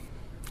play,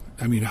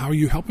 how are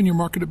you helping your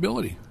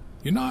marketability?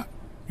 You're not.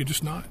 You're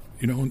just not.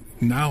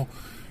 Now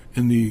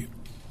in the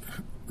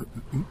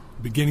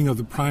beginning of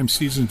the prime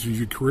seasons of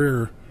your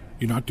career,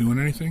 you're not doing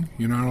anything.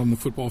 You're not on the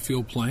football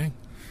field playing.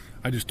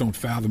 I just don't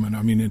fathom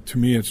it. To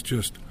me, it's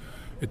just,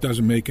 it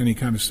doesn't make any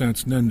kind of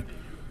sense. And then,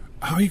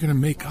 how are you going to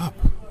make up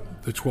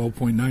the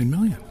 $12.9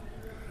 million?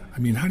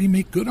 How do you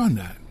make good on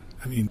that?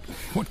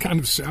 What kind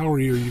of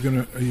salary are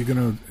you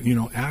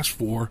gonna ask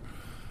for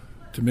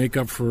to make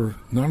up for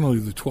not only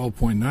the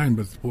 12.9,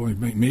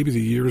 but maybe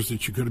the years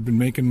that you could have been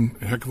making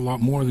a heck of a lot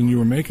more than you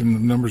were making. The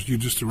numbers you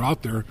just threw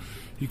out there,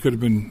 you could have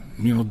been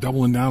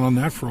doubling down on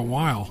that for a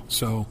while.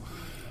 So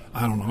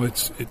I don't know.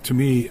 To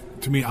me,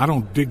 I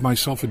don't dig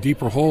myself a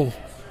deeper hole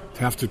to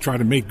have to try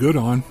to make good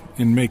on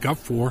and make up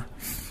for.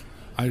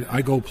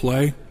 I go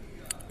play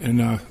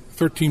and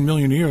 $13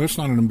 million a year. That's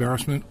not an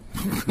embarrassment.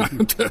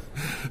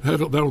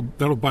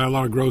 that'll buy a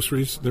lot of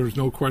groceries. There's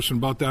no question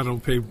about that. It'll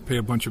pay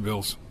a bunch of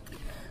bills.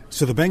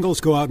 So the Bengals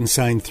go out and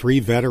sign 3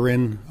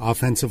 veteran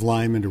offensive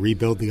linemen to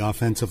rebuild the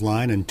offensive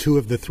line, and 2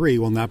 of the 3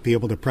 will not be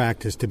able to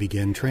practice to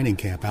begin training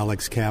camp,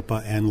 Alex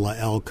Kappa and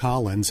La'el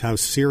Collins. How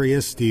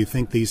serious do you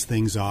think these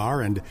things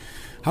are, and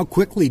how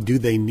quickly do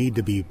they need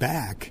to be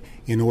back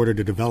in order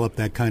to develop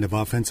that kind of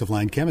offensive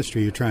line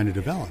chemistry you're trying to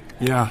develop?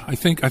 Yeah, I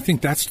think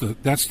that's the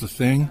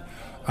thing,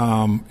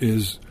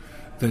 is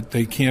that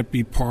they can't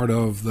be part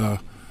of the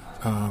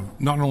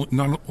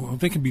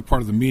they can be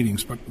part of the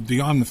meetings, but the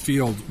on the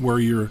field where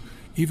you're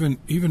even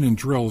in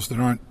drills that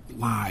aren't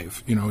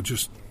live,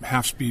 just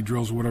half-speed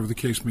drills or whatever the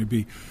case may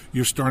be,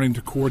 you're starting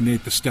to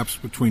coordinate the steps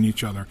between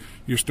each other.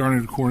 You're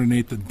starting to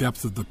coordinate the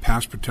depth of the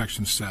pass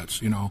protection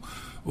sets.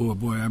 Oh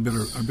boy, I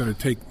better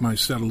take my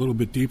set a little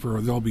bit deeper,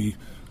 or they'll be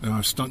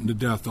stunting to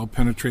death. They'll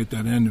penetrate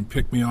that end and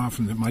pick me off,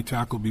 and then my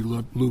tackle will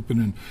be looping.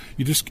 And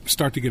you just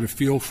start to get a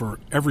feel for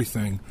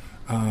everything,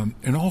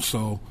 and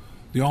also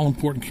the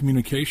all-important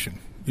communication.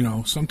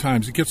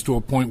 Sometimes it gets to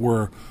a point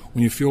where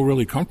when you feel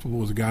really comfortable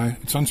with a guy,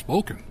 it's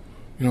unspoken.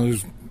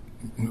 There's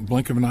a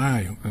blink of an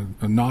eye,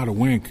 a nod, a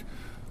wink,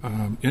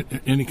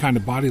 any kind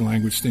of body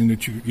language thing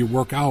that you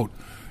work out.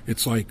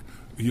 It's like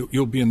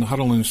you'll be in the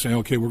huddle and say,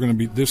 okay,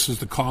 this is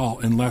the call,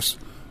 unless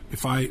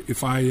if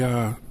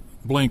I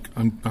blink,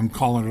 I'm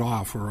calling it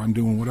off, or I'm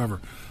doing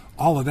whatever.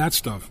 All of that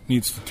stuff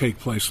needs to take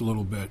place a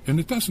little bit, and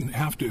it doesn't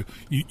have to.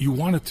 You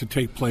want it to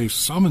take place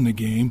some in the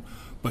game,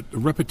 but the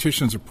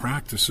repetitions of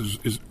practice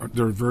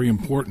they're very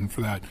important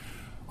for that.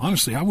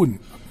 Honestly, I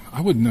wouldn't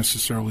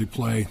necessarily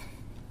play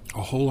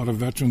a whole lot of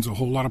veterans, a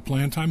whole lot of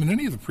playing time in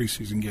any of the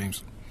preseason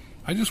games.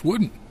 I just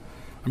wouldn't.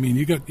 I mean,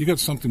 you got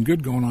something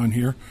good going on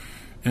here,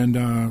 and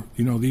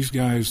these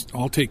guys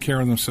all take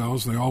care of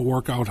themselves. They all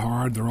work out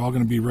hard. They're all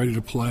going to be ready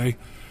to play.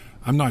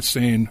 I'm not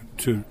saying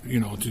to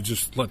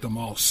just let them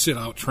all sit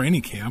out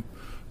training camp.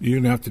 You're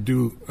going to have to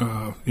do,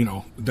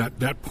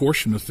 that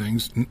portion of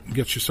things,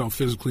 get yourself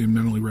physically and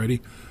mentally ready.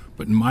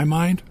 But in my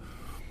mind,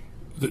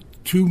 the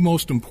 2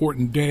 most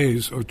important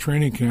days of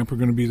training camp are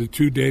going to be the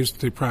 2 days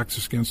that they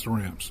practice against the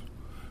Rams,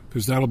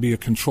 because that'll be a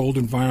controlled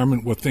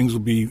environment where things will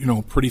be,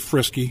 pretty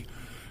frisky,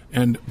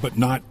 but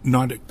not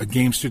a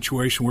game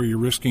situation where you're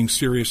risking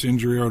serious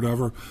injury or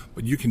whatever.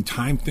 But you can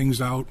time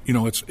things out.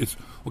 It's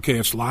okay.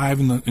 It's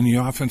live in the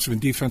offensive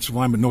and defensive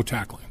line, but no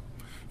tackling.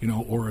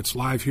 Or it's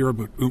live here,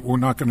 but we're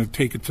not going to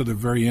take it to the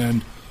very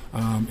end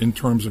in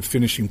terms of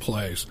finishing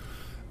plays.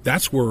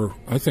 That's where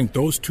I think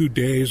those 2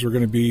 days are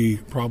going to be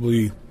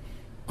probably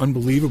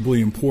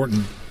unbelievably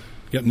important,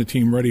 getting the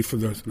team ready for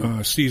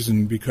the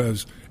season,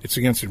 because it's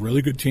against a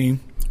really good team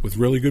with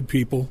really good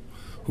people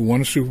who won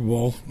a Super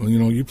Bowl.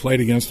 You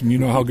played against them. You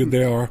know how good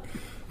they are.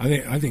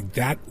 I think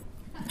that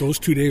those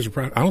 2 days of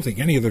practice, I don't think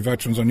any of the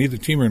veterans on either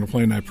team are going to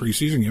play in that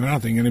preseason game. I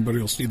don't think anybody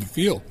will see the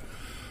field.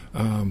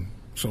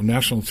 So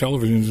national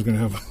television is going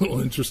to have a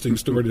little interesting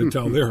story to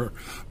tell there.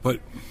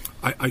 But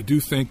I do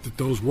think that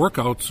those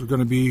workouts are going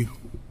to be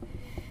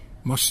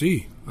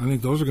must-see. I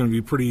think those are going to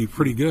be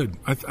pretty good.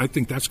 I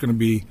think that's going to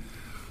be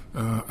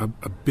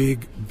a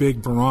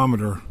big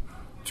barometer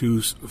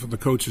for the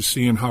coaches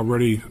seeing how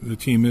ready the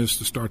team is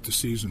to start the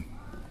season.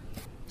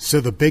 So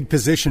the big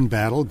position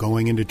battle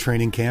going into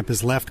training camp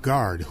is left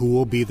guard. Who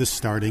will be the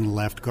starting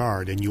left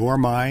guard? In your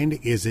mind,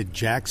 is it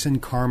Jackson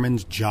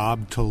Carman's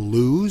job to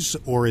lose,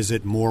 or is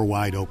it more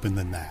wide open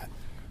than that?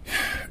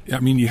 I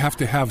mean, you have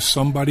to have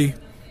somebody.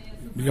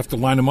 You have to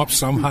line them up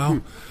somehow.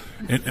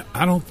 And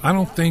I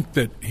don't think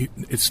that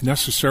it's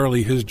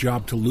necessarily his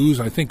job to lose.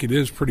 I think it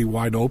is pretty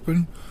wide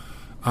open.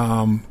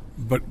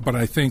 But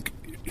I think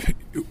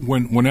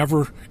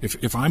whenever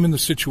if I'm in the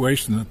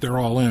situation that they're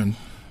all in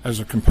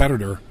as a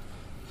competitor,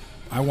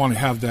 I want to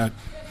have that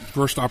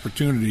first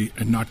opportunity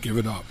and not give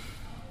it up.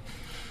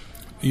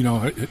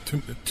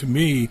 To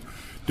me,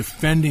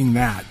 defending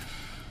that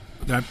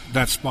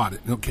spot.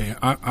 Okay,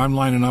 I'm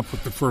lining up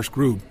with the first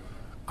group.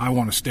 I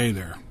want to stay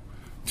there.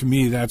 To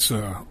me, that's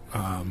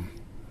I'm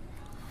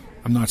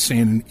not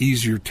saying an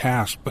easier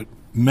task, but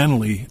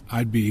mentally,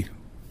 I'd be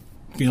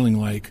feeling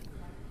like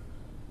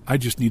I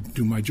just need to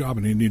do my job,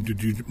 and I need to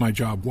do my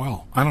job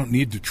well. I don't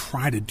need to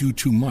try to do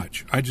too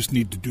much. I just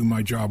need to do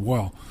my job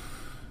well.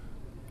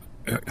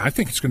 I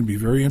think it's going to be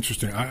very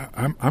interesting.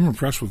 I'm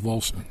impressed with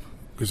Volson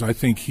because I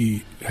think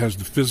he has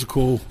the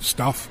physical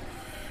stuff,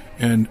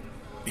 and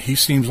he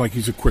seems like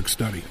he's a quick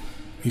study.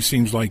 He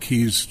seems like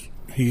he's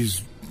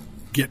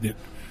getting it,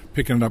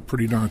 picking it up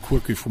pretty darn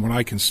quickly from what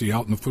I can see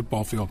out in the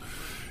football field.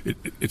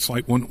 It's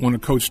like when a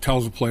coach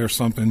tells a player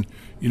something,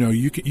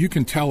 you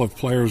can tell if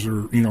players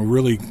are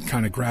really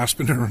kind of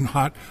grasping it or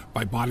not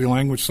by body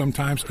language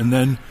sometimes, and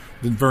then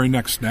the very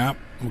next snap,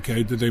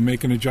 okay, did they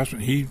make an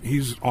adjustment?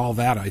 He's all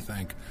that, I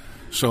think.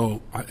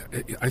 So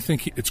I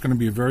think it's going to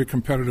be a very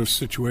competitive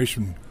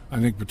situation,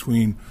 I think,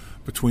 between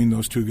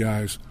those two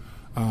guys.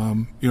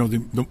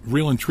 The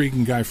real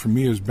intriguing guy for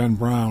me is Ben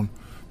Brown,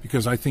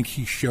 because I think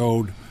he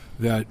showed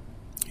that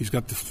he's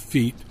got the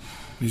feet,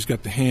 He's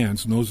got the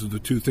hands, and those are the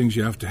two things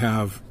you have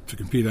to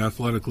compete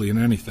athletically in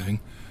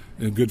anything.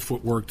 And good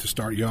footwork to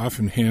start you off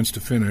and hands to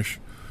finish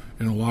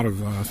in a lot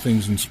of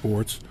things in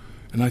sports.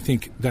 And I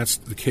think that's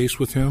the case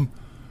with him.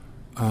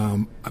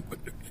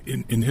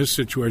 In his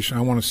situation,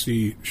 I want to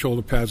see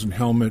shoulder pads and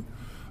helmet.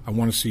 I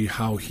want to see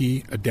how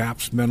he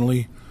adapts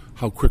mentally,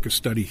 how quick a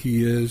study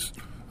he is.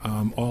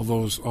 All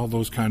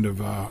those kind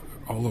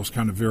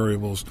of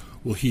variables.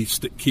 Will he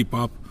keep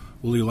up?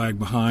 Will he lag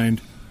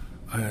behind?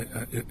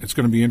 It's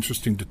going to be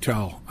interesting to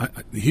tell.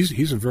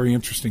 He's a very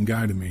interesting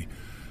guy to me.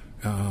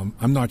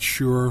 I'm not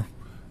sure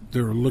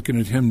they're looking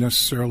at him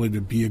necessarily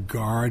to be a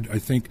guard. I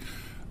think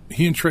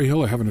he and Trey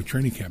Hill are having a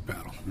training camp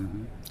battle.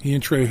 Mm-hmm. He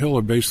and Trey Hill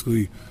are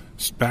basically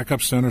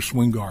backup center,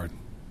 swing guard,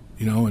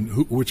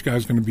 and which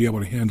guy's going to be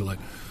able to handle it.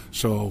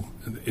 So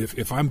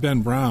if I'm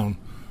Ben Brown,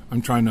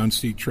 I'm trying to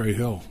unseat Trey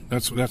Hill.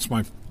 That's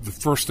the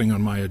first thing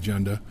on my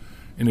agenda.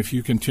 And if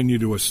you continue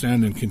to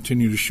ascend and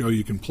continue to show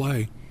you can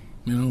play,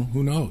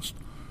 who knows?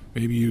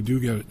 Maybe you do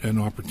get an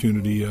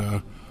opportunity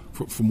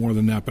for more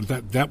than that.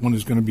 But that one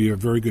is going to be a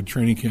very good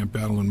training camp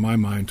battle in my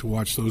mind to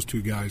watch those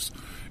two guys.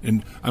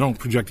 And I don't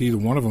project either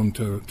one of them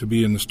to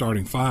be in the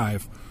starting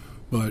five,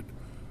 but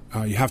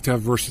you have to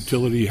have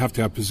versatility. You have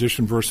to have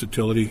position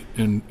versatility,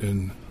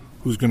 and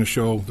who's going to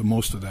show the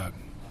most of that.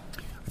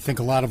 I think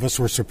a lot of us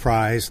were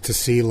surprised to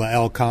see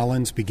La'el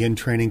Collins begin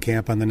training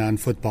camp on the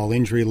non-football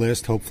injury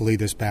list. Hopefully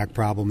this back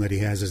problem that he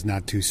has is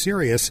not too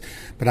serious.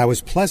 But I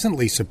was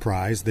pleasantly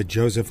surprised that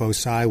Joseph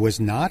Osai was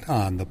not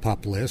on the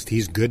PUP list.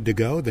 He's good to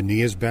go. The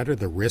knee is better.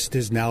 The wrist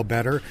is now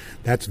better.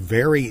 That's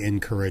very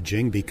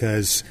encouraging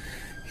because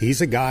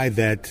he's a guy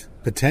that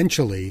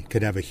potentially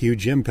could have a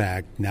huge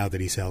impact now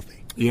that he's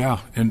healthy. Yeah,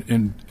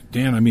 and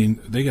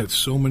Dan, they got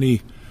so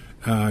many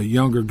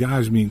younger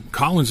guys.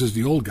 Collins is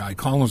the old guy.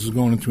 Collins is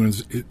going into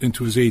his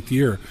 8th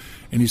year,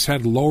 and he's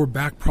had lower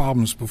back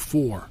problems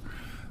before.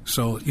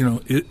 So,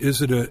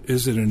 is it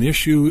an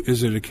issue?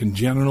 Is it a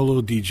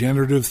congenital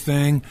degenerative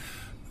thing?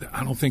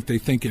 I don't think they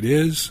think it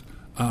is.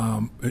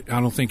 I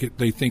don't think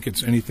they think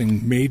it's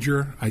anything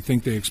major. I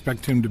think they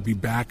expect him to be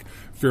back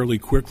fairly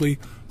quickly.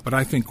 But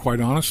I think,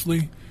 quite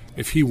honestly,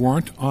 if he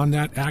weren't on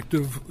that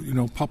active,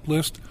 PUP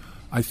list,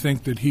 I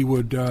think that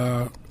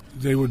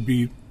they would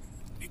be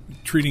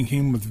treating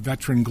him with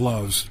veteran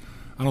gloves.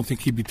 I don't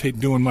think he'd be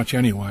doing much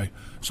anyway.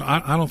 So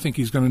I don't think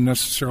he's going to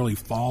necessarily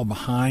fall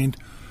behind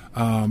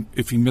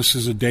if he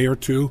misses a day or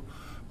two.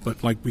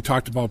 But like we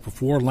talked about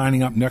before,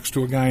 lining up next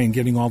to a guy and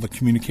getting all the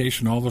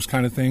communication, all those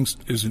kind of things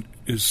is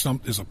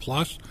a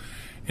plus.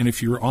 And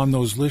if you're on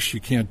those lists, you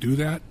can't do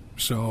that.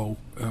 So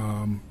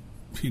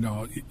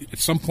at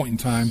some point in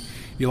time,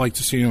 you like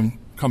to see him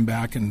come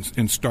back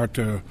and start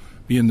to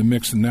be in the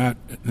mix in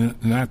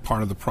that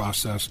part of the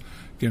process,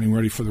 getting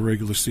ready for the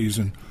regular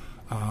season.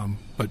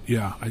 But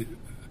yeah,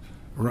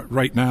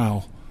 right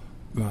now,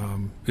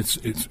 it's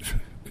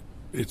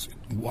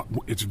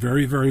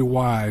very, very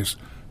wise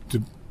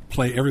to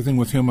play everything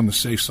with him on the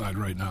safe side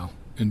right now,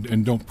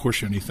 and don't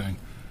push anything.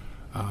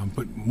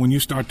 But when you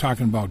start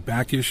talking about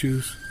back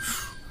issues,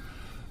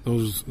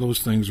 those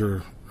things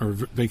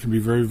they can be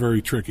very,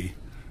 very tricky.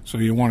 So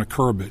you want to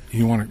curb it.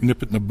 You want to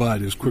nip it in the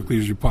bud as quickly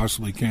as you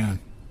possibly can.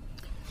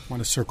 I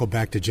want to circle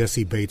back to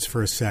Jessie Bates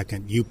for a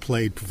second. You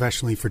played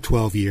professionally for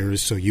 12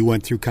 years, so you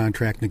went through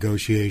contract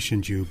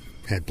negotiations. You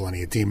had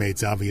plenty of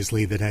teammates,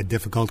 obviously, that had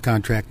difficult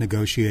contract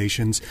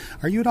negotiations.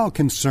 Are you at all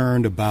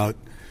concerned about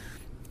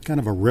kind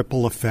of a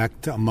ripple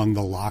effect among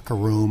the locker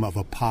room of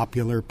a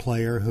popular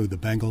player who the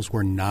Bengals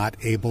were not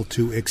able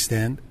to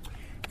extend?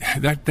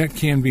 That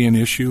can be an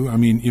issue.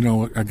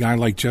 A guy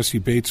like Jessie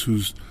Bates,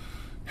 who's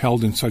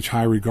held in such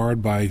high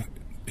regard by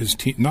his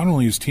team, not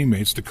only his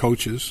teammates, the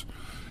coaches,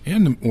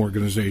 and the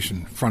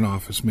organization, front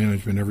office,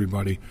 management,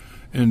 everybody.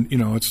 And,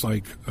 it's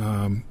like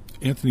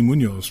Anthony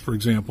Munoz, for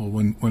example.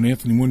 When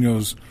Anthony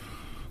Munoz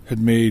had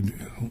made,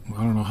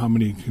 I don't know how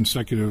many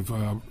consecutive,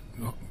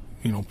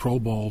 Pro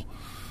Bowl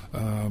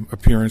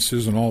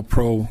appearances and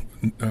all-pro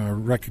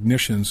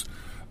recognitions,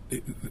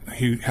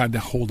 he had to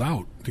hold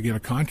out to get a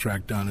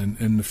contract done.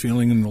 And the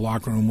feeling in the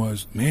locker room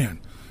was, man,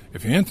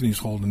 if Anthony's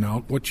holding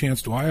out, what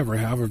chance do I ever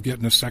have of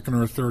getting a second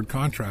or a third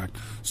contract?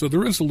 So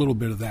there is a little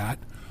bit of that.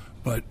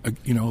 But,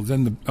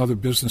 then the other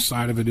business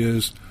side of it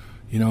is,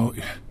 you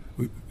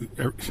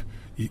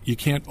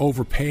can't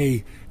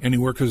overpay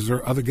anywhere because there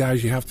are other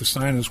guys you have to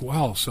sign as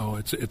well. So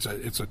it's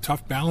a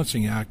tough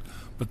balancing act.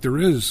 But there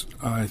is,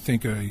 I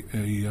think,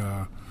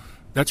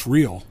 that's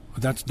real.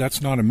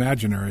 That's not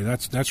imaginary.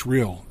 That's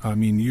real.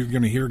 You're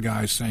going to hear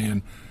guys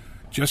saying,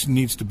 Justin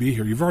needs to be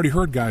here. You've already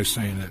heard guys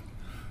saying it.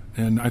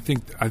 And I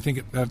think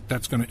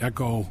that's going to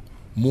echo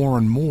more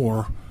and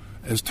more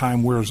as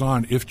time wears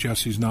on if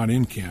Jesse's not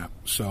in camp.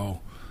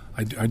 So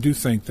I do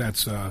think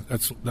that's a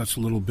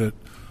little bit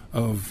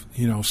of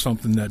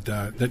something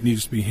that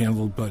needs to be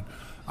handled. But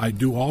I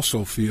do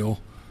also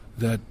feel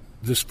that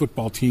this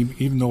football team,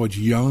 even though it's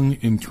young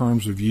in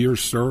terms of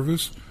years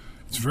service,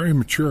 it's very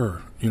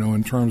mature,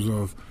 in terms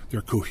of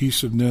their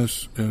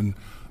cohesiveness and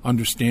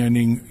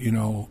understanding,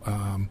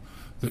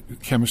 the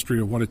chemistry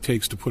of what it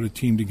takes to put a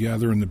team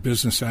together and the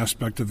business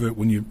aspect of it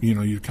when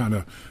you kind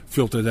of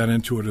filter that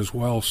into it as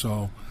well.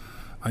 So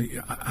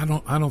I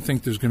don't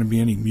think there's going to be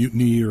any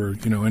mutiny or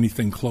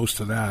anything close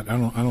to that. I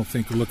don't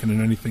think we're looking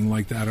at anything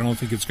like that. I don't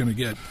think it's going to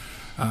get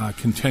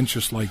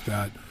contentious like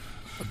that.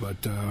 But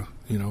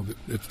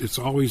it's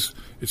always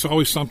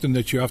something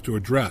that you have to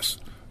address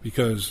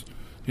because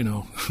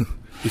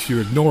if you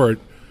ignore it,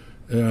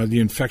 the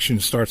infection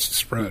starts to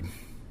spread.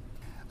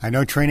 I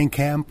know training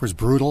camp was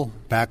brutal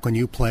back when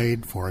you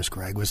played. Forrest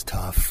Gregg was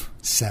tough.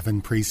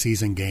 7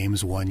 preseason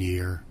games 1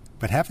 year.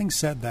 But having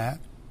said that,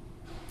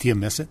 do you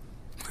miss it?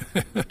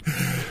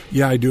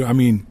 Yeah, I do. I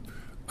mean,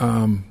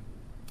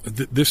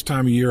 this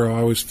time of year, I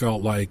always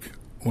felt like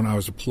when I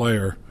was a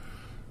player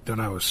that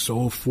I was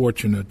so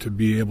fortunate to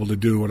be able to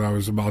do what I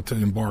was about to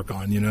embark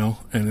on,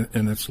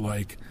 and it's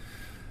like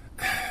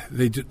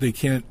they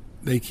can't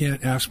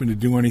ask me to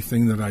do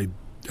anything that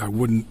I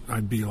wouldn't.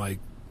 I'd be like,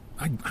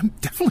 I'm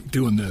definitely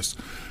doing this.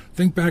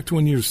 Think back to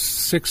when you were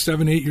 6,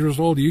 7, 8 years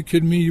old. Are you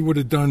kidding me? You would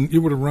have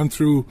run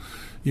through,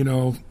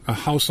 a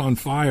house on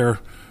fire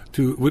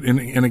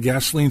in a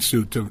gasoline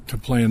suit to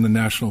play in the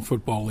National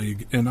Football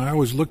League. And I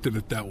always looked at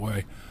it that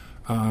way.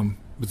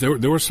 But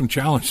there were some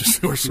challenges.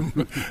 There were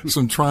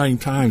some trying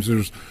times.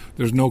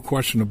 There's no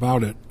question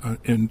about it.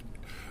 And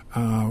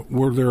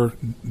were there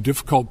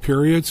difficult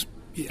periods?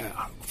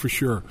 Yeah, for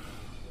sure.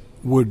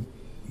 Would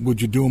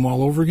you do them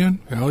all over again?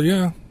 Hell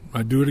yeah.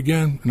 I'd do it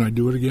again, and I'd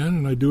do it again,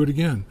 and I'd do it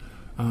again.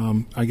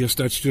 I guess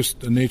that's just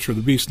the nature of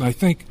the beast. And I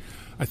think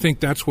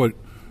that's what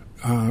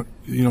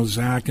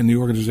Zach and the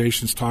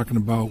organization's talking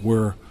about,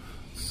 where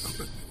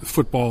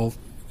football,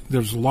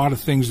 there's a lot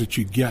of things that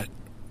you get.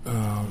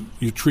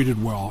 You're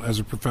treated well as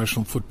a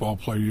professional football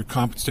player. You're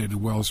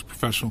compensated well as a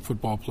professional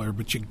football player,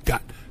 but you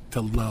got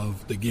to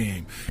love the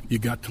game. You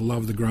got to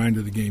love the grind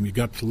of the game. You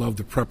got to love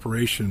the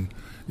preparation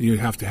you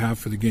have to have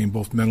for the game,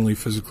 both mentally,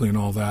 physically, and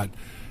all that.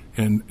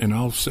 And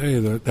I'll say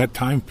that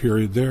time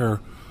period there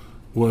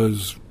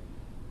was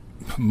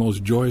the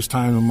most joyous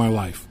time of my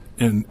life.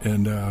 And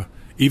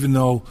even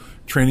though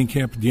training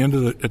camp at the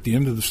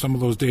end of some of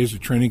those days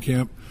of training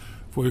camp,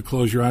 before you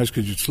close your eyes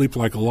because you'd sleep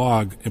like a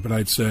log, but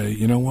I'd say,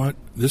 you know what,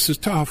 this is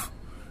tough.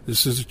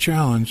 This is a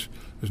challenge.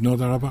 There's no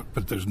doubt about it,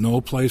 but there's no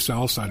place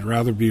else I'd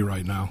rather be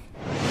right now.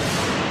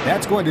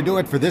 That's going to do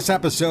it for this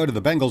episode of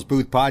the Bengals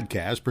Booth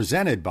Podcast,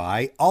 presented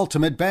by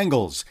Ultimate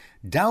Bengals.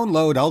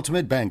 Download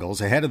Ultimate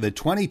Bengals ahead of the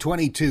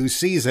 2022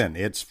 season.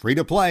 It's free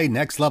to play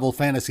next-level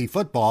fantasy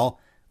football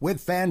with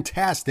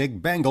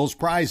fantastic Bengals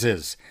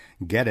prizes.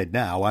 Get it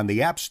now on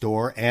the App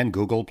Store and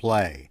Google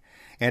Play.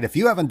 And if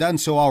you haven't done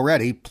so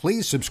already,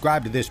 please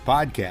subscribe to this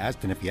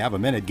podcast, and if you have a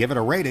minute, give it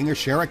a rating or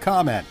share a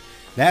comment.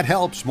 That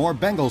helps more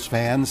Bengals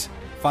fans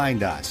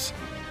find us.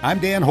 I'm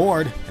Dan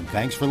Hoard, and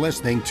thanks for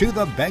listening to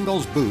the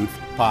Bengals Booth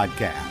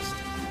Podcast.